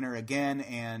big winner again,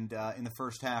 and in the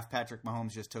first half, Patrick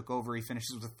Mahomes just took over. He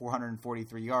finishes with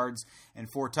 443 yards and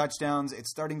 4 touchdowns.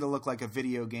 It's starting to look like a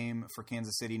video game for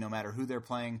Kansas City, no matter who they're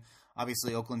playing.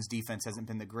 Obviously, Oakland's defense hasn't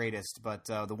been the greatest, but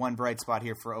the one bright spot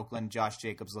here for Oakland, Josh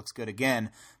Jacobs looks good again,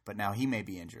 but now he may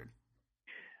be injured.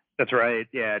 That's right.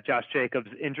 Yeah, Josh Jacobs,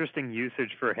 interesting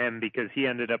usage for him because he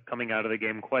ended up coming out of the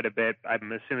game quite a bit.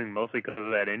 I'm assuming mostly because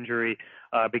of that injury,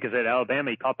 because at Alabama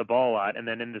he caught the ball a lot. And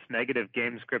then in this negative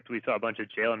game script, we saw a bunch of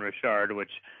Jalen Richard, which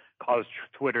caused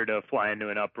Twitter to fly into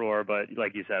an uproar. But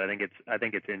like you said, I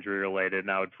think it's injury related,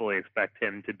 and I would fully expect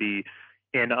him to be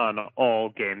in on all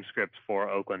game scripts for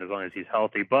Oakland as long as he's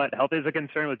healthy. But health is a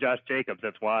concern with Josh Jacobs.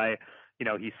 That's why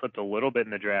he slipped a little bit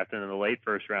in the draft and in the late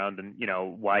first round, and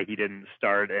why he didn't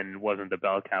start and wasn't the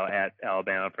bell cow at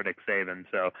Alabama for Nick Saban.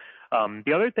 So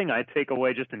the other thing I take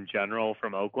away just in general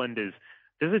from Oakland is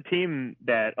this is a team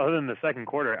that, other than the second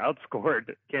quarter,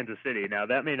 outscored Kansas City. Now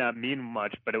that may not mean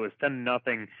much, but it was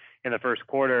 10-0 in the first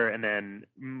quarter, and then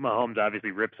Mahomes obviously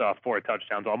rips off 4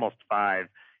 touchdowns, almost 5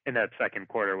 in that second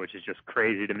quarter, which is just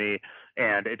crazy to me.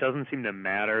 And it doesn't seem to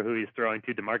matter who he's throwing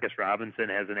to. Demarcus Robinson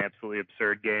has an absolutely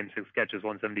absurd game, 6 catches,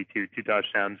 172, 2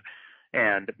 touchdowns.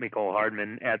 And Mecole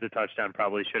Hardman adds a touchdown,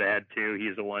 probably should have had 2.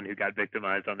 He's the one who got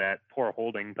victimized on that poor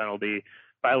holding penalty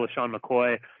by LaShawn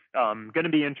McCoy. Going to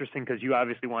be interesting because you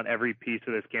obviously want every piece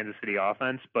of this Kansas City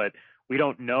offense, but we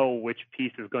don't know which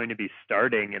piece is going to be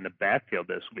starting in the backfield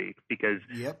this week because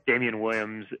Damian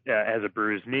Williams has a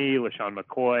bruised knee. LaShawn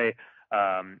McCoy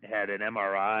had an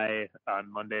MRI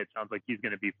on Monday. It sounds like he's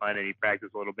going to be fine, and he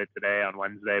practiced a little bit today on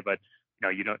Wednesday, but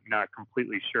you're not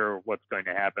completely sure what's going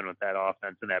to happen with that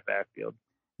offense in that backfield.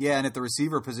 Yeah, and at the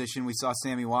receiver position, we saw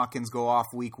Sammy Watkins go off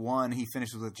week 1. He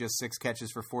finishes with just 6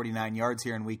 catches for 49 yards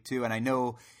here in week 2, and I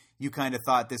know you kind of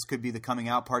thought this could be the coming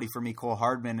out party for Mecole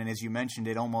Hardman, and as you mentioned,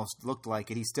 it almost looked like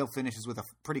it. He still finishes with a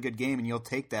pretty good game, and you'll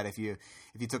take that if you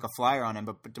took a flyer on him.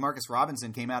 But Demarcus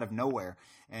Robinson came out of nowhere,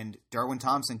 and Darwin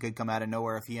Thompson could come out of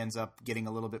nowhere if he ends up getting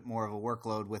a little bit more of a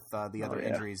workload with the other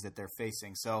injuries that they're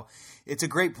facing. So it's a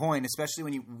great point, especially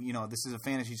when this is a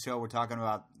fantasy show. We're talking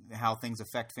about how things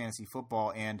affect fantasy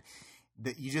football, and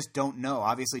that you just don't know.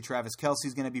 Obviously, Travis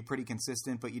Kelce's going to be pretty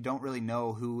consistent, but you don't really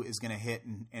know who is going to hit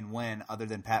and when other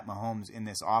than Pat Mahomes in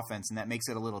this offense, and that makes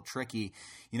it a little tricky.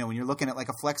 When you're looking at like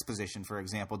a flex position, for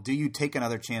example, do you take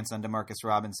another chance on Demarcus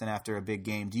Robinson after a big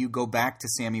game? Do you go back to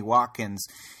Sammy Watkins,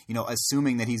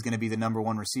 assuming that he's going to be the number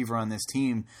 1 receiver on this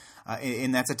team?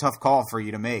 And that's a tough call for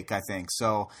you to make, I think.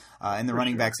 So in the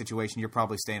running back situation, you're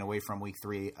probably staying away from week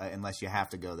 3 unless you have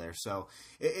to go there. So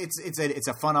it's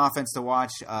a fun offense to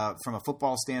watch from a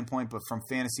football standpoint, but from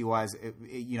fantasy wise,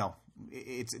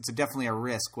 it's definitely a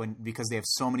risk because they have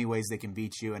so many ways they can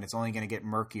beat you, and it's only going to get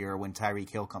murkier when Tyreek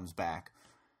Hill comes back.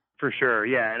 For sure,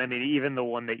 yeah. And I mean, even the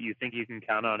one that you think you can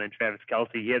count on in Travis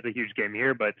Kelce, he has a huge game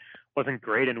here, but wasn't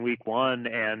great in week 1.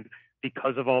 And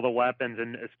because of all the weapons,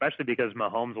 and especially because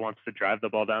Mahomes wants to drive the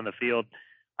ball down the field,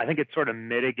 I think it sort of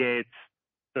mitigates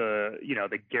the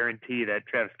guarantee that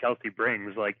Travis Kelce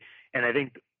brings. And I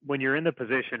think when you're in the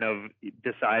position of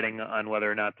deciding on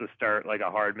whether or not to start like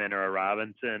a Hardman or a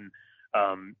Robinson,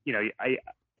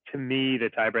 to me, the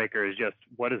tiebreaker is just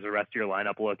what does the rest of your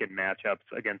lineup look in matchups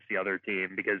against the other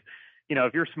team? Because,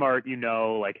 if you're smart,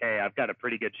 hey, I've got a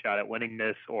pretty good shot at winning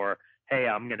this, or hey,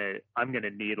 I'm gonna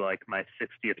need like my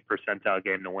 60th percentile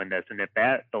game to win this. And if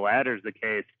the latter is the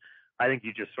case, I think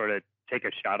you just sort of take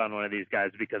a shot on one of these guys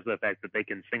because of the fact that they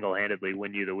can single-handedly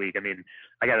win you the week. I mean,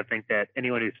 I got to think that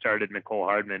anyone who started Mecole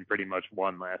Hardman pretty much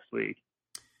won last week.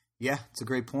 Yeah, it's a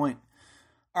great point.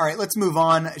 All right, let's move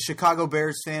on. Chicago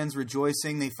Bears fans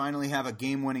rejoicing. They finally have a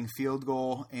game-winning field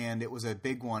goal, and it was a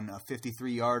big one, a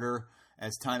 53-yarder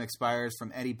as time expires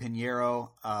from Eddie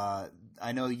Pinheiro.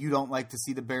 I know you don't like to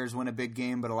see the Bears win a big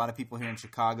game, but a lot of people here in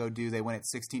Chicago do. They win it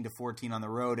 16-14 on the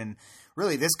road, and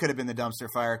really this could have been the dumpster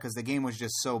fire because the game was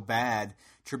just so bad.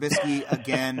 Trubisky,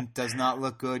 again, does not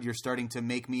look good. You're starting to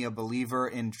make me a believer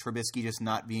in Trubisky just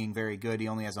not being very good. He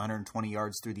only has 120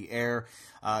 yards through the air.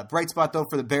 Bright spot, though,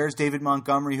 for the Bears, David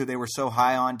Montgomery, who they were so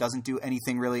high on, doesn't do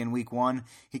anything really in week 1.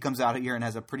 He comes out here and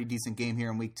has a pretty decent game here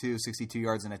in week 2, 62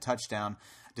 yards and a touchdown.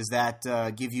 Does that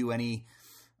give you any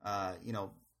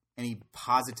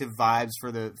positive vibes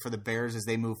for the Bears as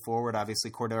they move forward?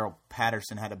 Obviously, Cordero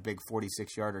Patterson had a big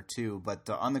 46-yarder too, but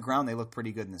on the ground they look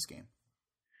pretty good in this game.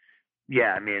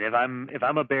 Yeah, I mean, if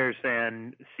I'm a Bears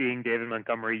fan, seeing David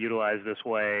Montgomery utilized this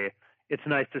way, it's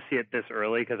nice to see it this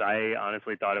early because I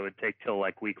honestly thought it would take till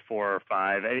like week 4 or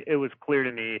 5. It was clear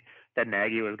to me that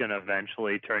Nagy was going to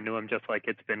eventually turn to him, just like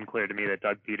it's been clear to me that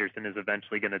Doug Peterson is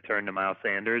eventually going to turn to Miles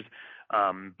Sanders.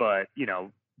 But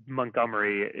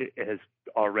Montgomery has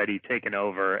already taken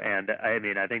over, and I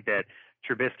mean, I think that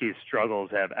Trubisky's struggles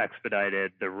have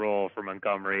expedited the role for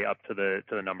Montgomery up to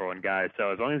the number one guy.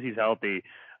 So as long as he's healthy,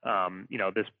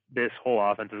 this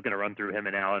whole offense is going to run through him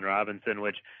and Allen Robinson,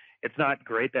 which it's not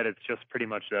great that it's just pretty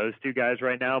much those two guys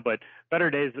right now, but better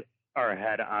days are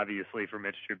ahead, obviously, for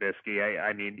Mitch Trubisky.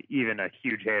 I mean, even a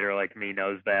huge hater like me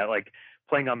knows that. Like,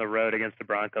 playing on the road against the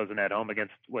Broncos and at home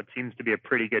against what seems to be a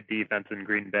pretty good defense in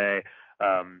Green Bay,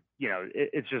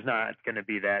 it's just not going to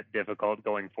be that difficult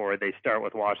going forward. They start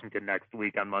with Washington next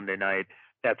week on Monday night.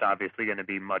 That's obviously going to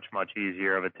be much, much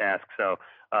easier of a task. So,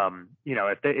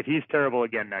 if he's terrible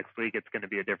again next week, it's going to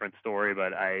be a different story,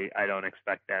 but I don't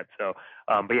expect that. So,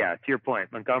 but yeah, to your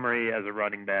point, Montgomery as a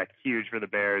running back, huge for the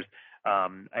Bears.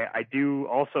 I do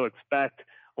also expect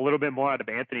a little bit more out of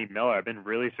Anthony Miller. I've been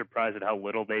really surprised at how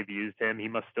little they've used him. He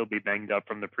must still be banged up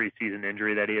from the preseason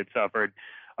injury that he had suffered.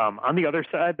 On the other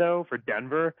side, though, for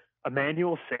Denver,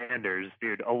 Emmanuel Sanders,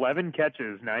 dude, 11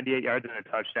 catches, 98 yards and a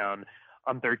touchdown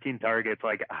on 13 targets.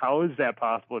 Like, how is that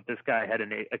possible if this guy had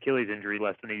an Achilles injury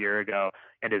less than a year ago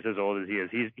and is as old as he is?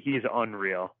 He's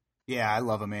unreal. Yeah, I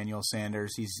love Emmanuel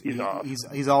Sanders. Awesome.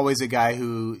 He's always a guy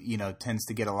who, tends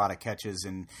to get a lot of catches,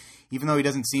 and even though he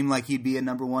doesn't seem like he'd be a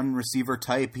number one receiver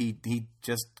type, he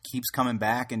just keeps coming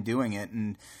back and doing it.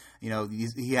 And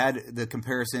he had the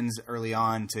comparisons early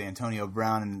on to Antonio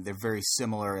Brown, and they're very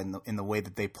similar in the way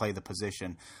that they play the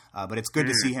position. But it's good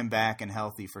to see him back and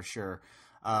healthy for sure.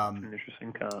 An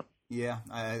interesting comp. Yeah,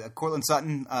 Cortland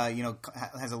Sutton,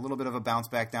 has a little bit of a bounce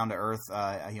back down to earth.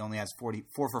 He only has 4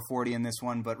 for 40 in this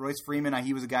one. But Royce Freeman,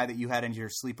 he was a guy that you had into your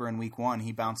sleeper in week 1.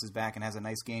 He bounces back and has a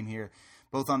nice game here,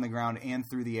 both on the ground and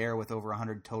through the air with over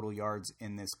 100 total yards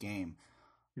in this game.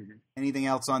 Mm-hmm. Anything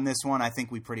else on this one? I think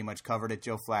we pretty much covered it.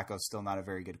 Joe Flacco's still not a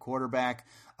very good quarterback.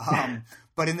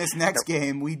 But in this next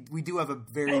game, we do have a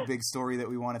very big story that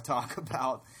we want to talk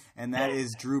about, and that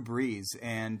is Drew Brees.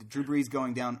 And Drew Brees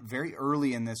going down very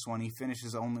early in this one. He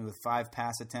finishes only with 5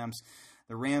 pass attempts.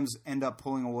 The Rams end up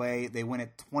pulling away. They win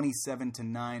it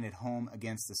 27-9 at home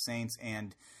against the Saints,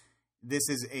 and this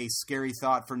is a scary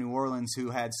thought for New Orleans,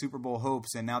 who had Super Bowl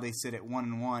hopes, and now they sit at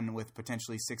 1-1 with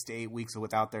potentially 6 to 8 weeks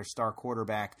without their star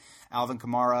quarterback. Alvin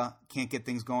Kamara can't get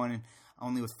things going,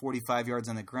 only with 45 yards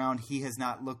on the ground. He has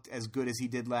not looked as good as he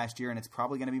did last year, and it's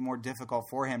probably going to be more difficult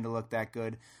for him to look that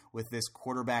good with this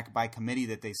quarterback by committee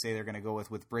that they say they're going to go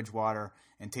with Bridgewater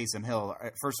and Taysom Hill.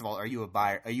 First of all, are you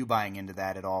buying into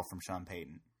that at all from Sean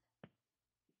Payton?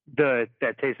 That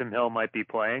Taysom Hill might be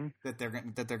playing? That they're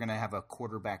going to have a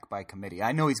quarterback by committee.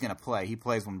 I know he's going to play. He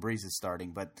plays when Brees is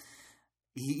starting, but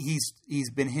he's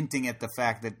been hinting at the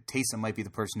fact that Taysom might be the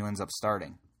person who ends up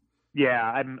starting. Yeah,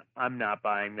 I'm not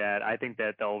buying that. I think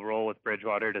that they'll roll with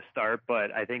Bridgewater to start,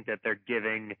 but I think that they're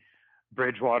giving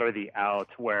Bridgewater the out,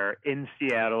 where in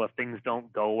Seattle, if things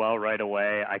don't go well right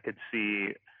away, I could see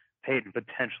Peyton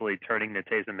potentially turning to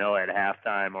Taysom Hill at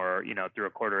halftime or, through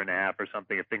a quarter and a half or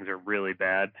something if things are really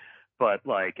bad. But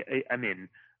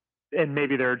and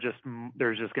maybe there's just going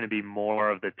to be more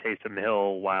of the Taysom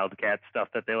Hill Wildcat stuff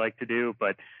that they like to do.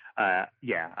 But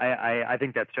I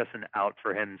think that's just an out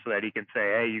for him so that he can say,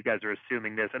 hey, you guys are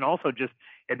assuming this. And also just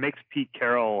it makes Pete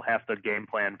Carroll have to game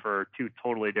plan for 2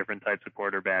 totally different types of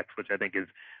quarterbacks, which I think is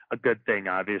a good thing,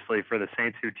 obviously, for the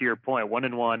Saints, who, to your point,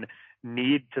 1-1,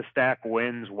 need to stack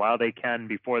wins while they can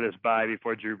before this bye,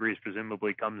 before Drew Brees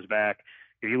presumably comes back.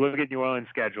 If you look at New Orleans'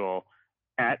 schedule,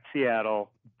 at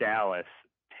Seattle, Dallas,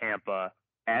 Tampa,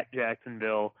 at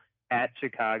Jacksonville, at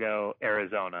Chicago,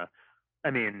 Arizona. I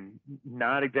mean,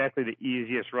 not exactly the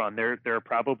easiest run. There are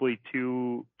probably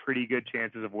two pretty good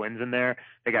chances of wins in there.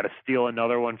 They got to steal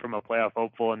another one from a playoff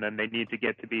hopeful, and then they need to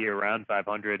get to be around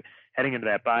 500 heading into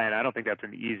that bye. And I don't think that's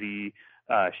an easy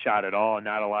shot at all.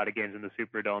 Not a lot of games in the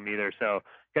Superdome either. So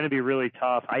going to be really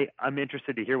tough. I'm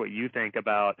interested to hear what you think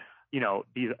about,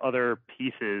 these other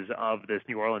pieces of this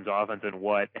New Orleans offense and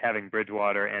what having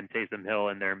Bridgewater and Taysom Hill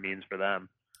in there means for them.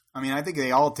 I mean, I think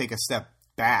they all take a step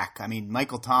back. I mean,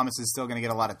 Michael Thomas is still going to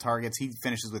get a lot of targets. He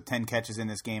finishes with 10 catches in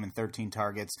this game and 13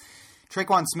 targets.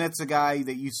 Traquan Smith's a guy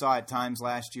that you saw at times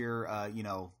last year.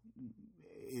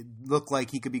 It looked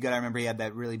like he could be good. I remember he had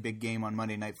that really big game on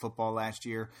Monday Night Football last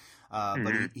year.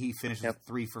 But he finished with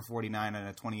 3 for 49 and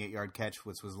a 28-yard catch,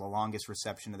 which was the longest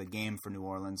reception of the game for New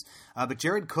Orleans. But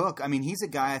Jared Cook, I mean, he's a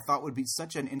guy I thought would be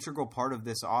such an integral part of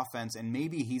this offense, and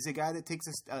maybe he's a guy that takes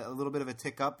a little bit of a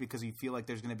tick up because you feel like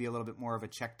there's going to be a little bit more of a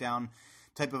check down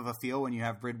type of a feel when you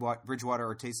have Bridgewater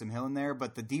or Taysom Hill in there.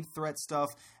 But the deep threat stuff,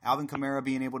 Alvin Kamara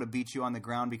being able to beat you on the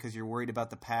ground because you're worried about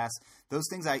the pass, those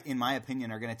things, in my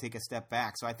opinion, are going to take a step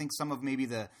back. So I think some of maybe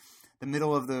the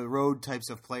middle of the road types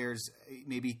of players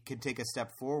maybe could take a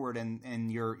step forward,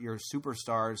 and your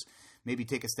superstars maybe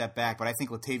take a step back. But I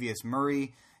think Latavius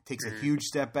Murray takes a huge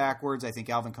step backwards. I think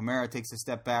Alvin Kamara takes a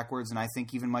step backwards, and I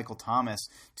think even Michael Thomas,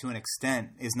 to an extent,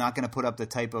 is not going to put up the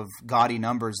type of gaudy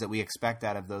numbers that we expect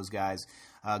out of those guys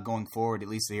going forward, at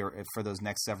least for those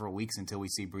next several weeks until we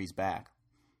see Breeze back.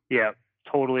 Yeah,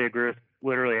 totally agree with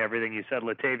literally everything you said.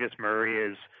 Latavius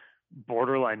Murray is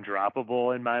borderline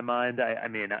droppable in my mind. I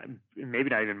mean, maybe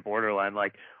not even borderline,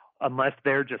 like unless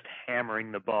they're just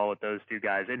hammering the ball with those two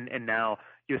guys. And now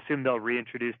you assume they'll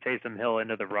reintroduce Taysom Hill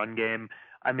into the run game.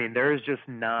 I mean, there is just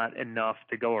not enough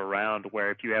to go around where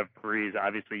if you have Breeze,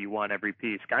 obviously you want every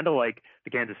piece. Kind of like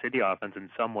the Kansas City offense in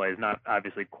some ways, not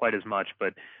obviously quite as much,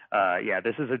 but yeah,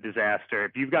 this is a disaster.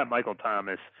 If you've got Michael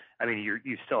Thomas, I mean,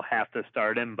 you still have to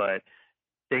start him, but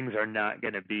things are not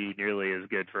going to be nearly as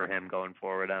good for him going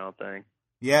forward, I don't think.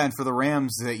 Yeah, and for the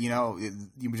Rams,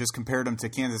 you just compared them to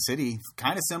Kansas City,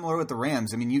 kind of similar with the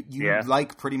Rams. I mean, you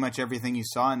like pretty much everything you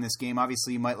saw in this game.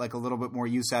 Obviously, you might like a little bit more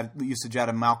usage out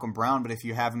of Malcolm Brown, but if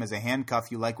you have him as a handcuff,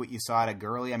 you like what you saw out of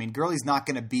Gurley. I mean, Gurley's not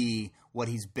going to be what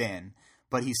he's been,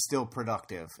 but he's still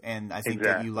productive, and I think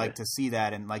that you like to see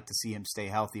that and like to see him stay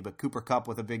healthy. But Cooper Kupp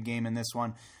with a big game in this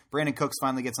one. Brandon Cooks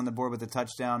finally gets on the board with a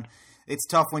touchdown. It's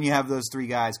tough when you have those three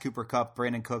guys, Cooper Kupp,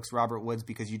 Brandon Cooks, Robert Woods,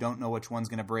 because you don't know which one's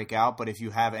going to break out. But if you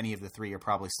have any of the three, you're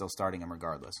probably still starting them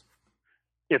regardless.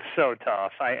 It's so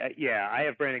tough. I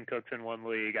have Brandon Cooks in one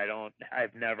league.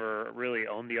 I've never really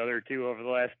owned the other two over the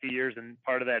last few years, and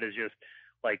part of that is just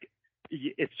like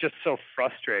it's just so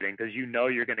frustrating because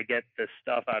you're going to get this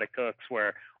stuff out of Cooks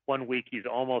where one week he's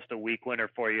almost a week winner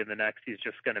for you, and the next he's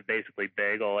just going to basically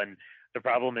bagel. And the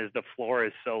problem is the floor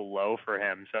is so low for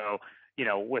him. So,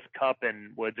 with Kupp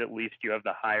and Woods, at least you have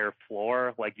the higher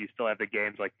floor. Like you still have the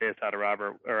games like this out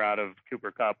of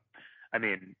Cooper Kupp. I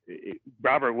mean,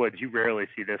 Robert Woods, you rarely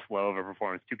see this low of a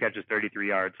performance. 2 catches, 33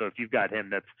 yards. So if you've got him,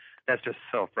 that's just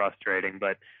so frustrating.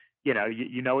 But you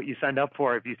know what you signed up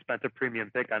for if you spent a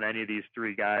premium pick on any of these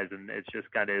three guys, and it's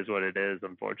just kind of is what it is,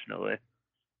 unfortunately.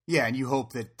 Yeah, and you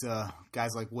hope that guys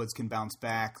like Woods can bounce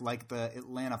back like the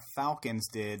Atlanta Falcons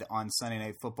did on Sunday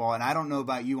Night Football. And I don't know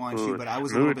about you, Anshu, but I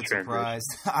was a little bit surprised.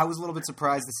 I was a little bit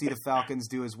surprised to see the Falcons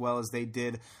do as well as they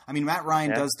did. I mean, Matt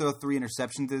Ryan does throw 3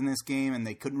 interceptions in this game, and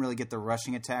they couldn't really get the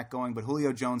rushing attack going. But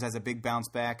Julio Jones has a big bounce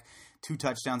back, 2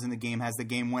 touchdowns in the game, has the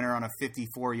game winner on a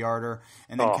 54-yarder,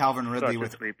 and then Calvin Ridley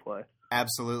with sweet play.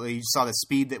 Absolutely. You saw the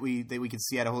speed that we could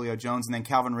see out of Julio Jones, and then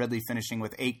Calvin Ridley finishing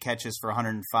with 8 catches for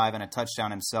 105 and a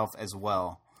touchdown himself as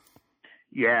well.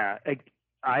 Yeah,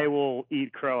 I will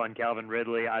eat crow on Calvin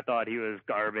Ridley. I thought he was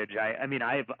garbage.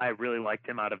 I really liked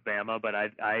him out of Bama, but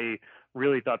I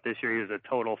really thought this year he was a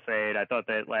total fade. I thought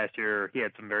that last year he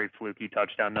had some very fluky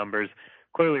touchdown numbers.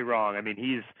 Clearly wrong. I mean,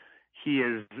 he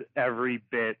is every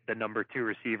bit the number 2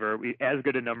 receiver, as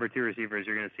good a number 2 receiver as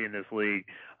you're going to see in this league.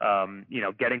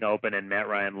 Getting open, and Matt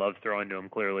Ryan loves throwing to him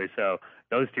clearly. So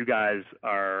those two guys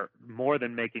are more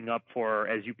than making up for,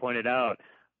 as you pointed out,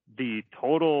 the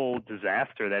total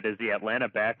disaster that is the Atlanta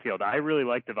backfield. I really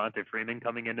like Devontae Freeman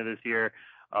coming into this year.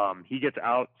 He gets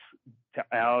out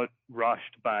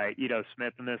rushed by Ito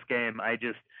Smith in this game.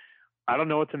 I don't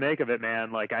know what to make of it,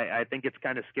 man. Like, I think it's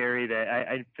kind of scary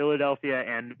that Philadelphia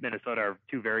and Minnesota are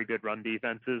 2 very good run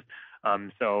defenses.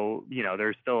 So,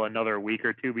 there's still another week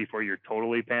or 2 before you're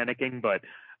totally panicking. But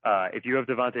if you have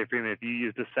Devontae Freeman, if you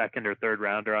used a 2nd or 3rd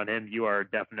rounder on him, you are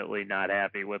definitely not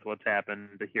happy with what's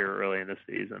happened here early in the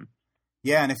season.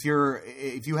 Yeah, and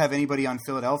if you have anybody on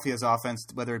Philadelphia's offense,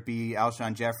 whether it be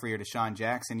Alshon Jeffrey or Deshaun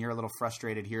Jackson, you're a little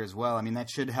frustrated here as well. I mean, that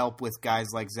should help with guys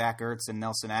like Zach Ertz and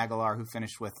Nelson Aguilar, who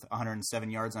finished with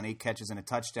 107 yards on 8 catches and a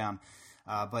touchdown.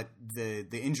 But the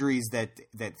injuries that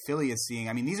Philly is seeing,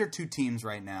 I mean, these are two teams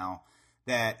right now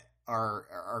that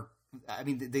are I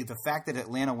mean, the fact that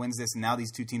Atlanta wins this and now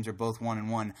these two teams are both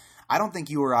 1-1, I don't think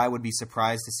you or I would be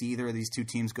surprised to see either of these two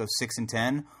teams go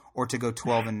 6-10 or to go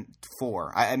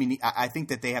 12-4. I mean, I think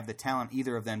that they have the talent,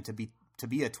 either of them, to be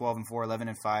a 12-4,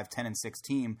 11-5, 10-6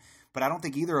 team. But I don't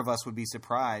think either of us would be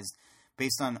surprised,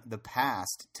 based on the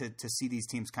past, to see these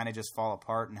teams kind of just fall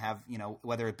apart and have,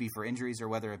 whether it be for injuries or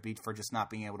whether it be for just not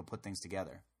being able to put things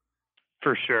together.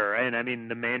 For sure. And I mean,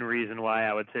 the main reason why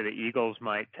I would say the Eagles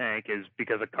might tank is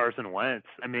because of Carson Wentz.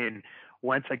 I mean,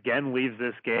 Wentz again leaves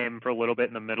this game for a little bit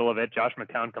in the middle of it. Josh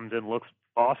McCown comes in, looks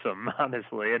awesome,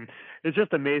 honestly. And it's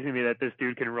just amazing to me that this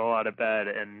dude can roll out of bed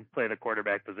and play the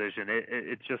quarterback position.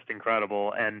 It's just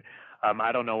incredible. And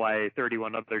I don't know why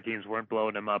 31 other teams weren't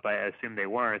blowing him up. I assume they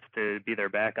weren't to be their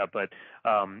backup. But,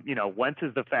 Wentz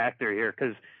is the factor here,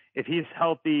 because if he's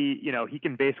healthy, he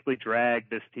can basically drag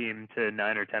this team to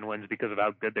 9 or 10 wins because of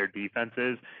how good their defense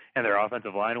is and their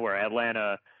offensive line, where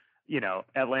Atlanta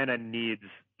needs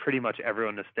pretty much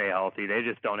everyone to stay healthy. They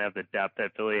just don't have the depth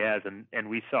that Philly has. And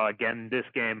we saw again this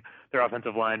game, their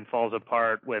offensive line falls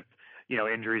apart with,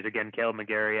 injuries again. Caleb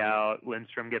McGarry out,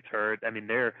 Lindstrom gets hurt. I mean,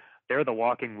 they're the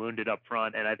walking wounded up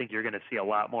front, and I think you're going to see a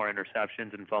lot more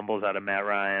interceptions and fumbles out of Matt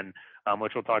Ryan,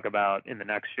 which we'll talk about in the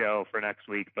next show for next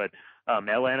week. But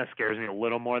Atlanta scares me a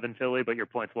little more than Philly, but your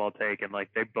point's well taken. Like,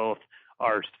 they both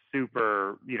are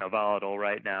super, volatile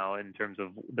right now in terms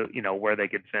of where they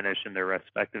could finish in their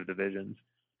respective divisions.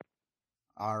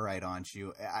 All right,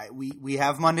 Anshu. We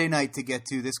have Monday night to get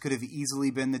to. This could have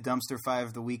easily been the dumpster fire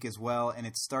of the week as well, and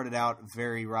it started out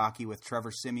very rocky with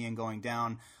Trevor Siemian going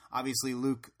down. Obviously,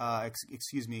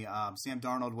 Sam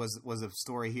Darnold was a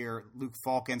story here. Luke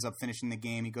Falk ends up finishing the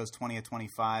game. He goes 20 of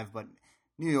 25, but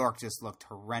New York just looked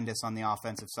horrendous on the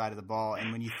offensive side of the ball.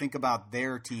 And when you think about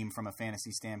their team from a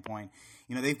fantasy standpoint,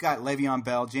 they've got Le'Veon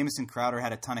Bell. Jamison Crowder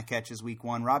had a ton of catches week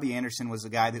one. Robbie Anderson was a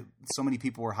guy that so many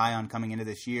people were high on coming into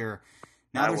this year.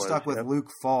 Now they're stuck with Luke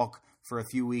Falk for a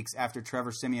few weeks after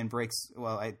Trevor Siemian breaks.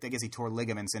 Well, I guess he tore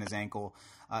ligaments in his ankle,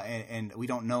 and we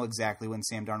don't know exactly when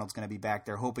Sam Darnold's going to be back.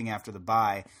 They're hoping after the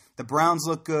bye. The Browns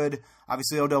look good.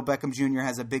 Obviously, Odell Beckham Jr.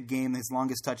 has a big game, his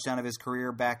longest touchdown of his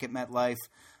career back at MetLife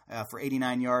for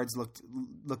 89 yards. Looked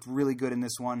really good in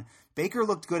this one. Baker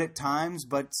looked good at times,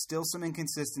 but still some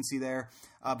inconsistency there.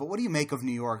 But what do you make of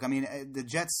New York? I mean, the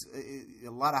Jets, a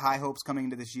lot of high hopes coming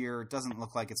into this year. It doesn't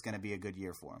look like it's going to be a good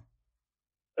year for them.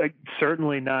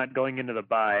 Certainly not going into the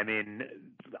bye. I mean,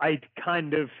 I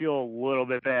kind of feel a little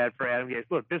bit bad for Adam Gase.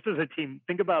 Look, this is a team.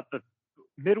 Think about the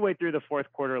midway through the fourth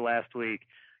quarter last week.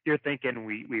 You're thinking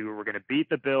we were going to beat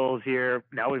the Bills here.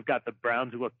 Now we've got the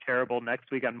Browns who look terrible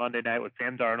next week on Monday night with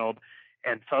Sam Darnold.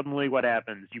 And suddenly what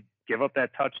happens? You give up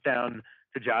that touchdown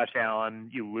to Josh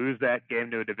Allen. You lose that game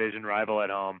to a division rival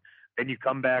at home. Then you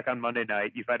come back on Monday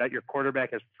night. You find out your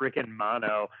quarterback has freaking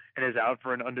mono and is out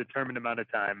for an undetermined amount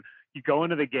of time. You go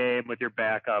into the game with your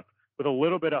backup with a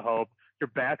little bit of hope. Your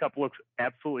backup looks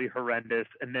absolutely horrendous,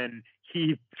 and then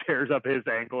he tears up his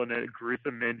ankle in a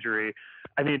gruesome injury.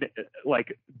 I mean,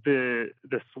 like, the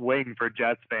swing for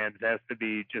Jets fans has to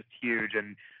be just huge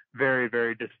and very,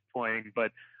 very disappointing.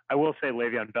 But I will say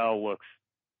Le'Veon Bell looks –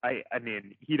 I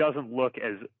mean, he doesn't look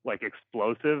as, like,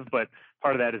 explosive, but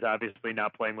part of that is obviously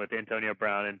not playing with Antonio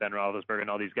Brown and Ben Roethlisberger and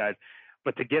all these guys.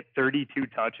 But to get 31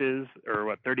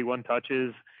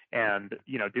 touches and,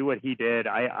 do what he did,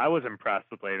 I was impressed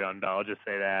with Le'Veon Bell. I'll just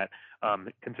say that,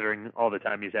 considering all the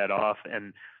time he's had off.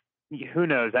 And who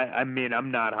knows? I mean, I'm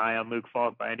not high on Luke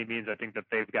Falk by any means. I think that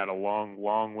they've got a long,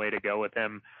 long way to go with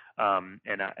him.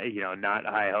 Not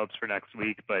high hopes for next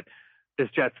week. But this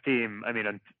Jets team, I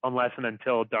mean, unless and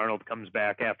until Darnold comes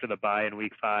back after the bye in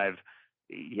week 5,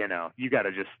 you got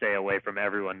to just stay away from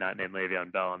everyone not named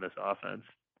Le'Veon Bell on this offense.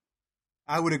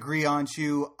 I would agree,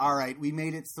 Anshu. All right, we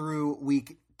made it through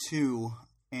week 2,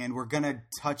 and we're going to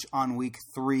touch on week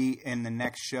 3 in the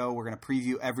next show. We're going to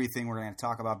preview everything. We're going to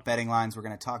talk about betting lines. We're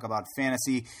going to talk about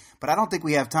fantasy. But I don't think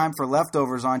we have time for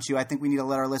leftovers, Anshu. I think we need to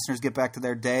let our listeners get back to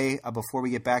their day before we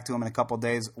get back to them in a couple of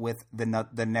days with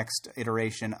the next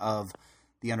iteration of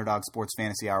the Underdog Sports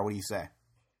Fantasy Hour. What do you say?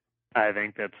 I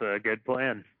think that's a good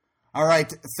plan. All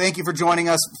right. Thank you for joining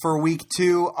us for week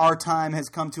 2. Our time has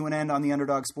come to an end on the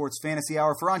Underdog Sports Fantasy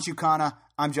Hour. For Anshu Khanna,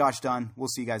 I'm Josh Dunn. We'll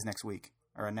see you guys next week,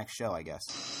 or next show, I guess.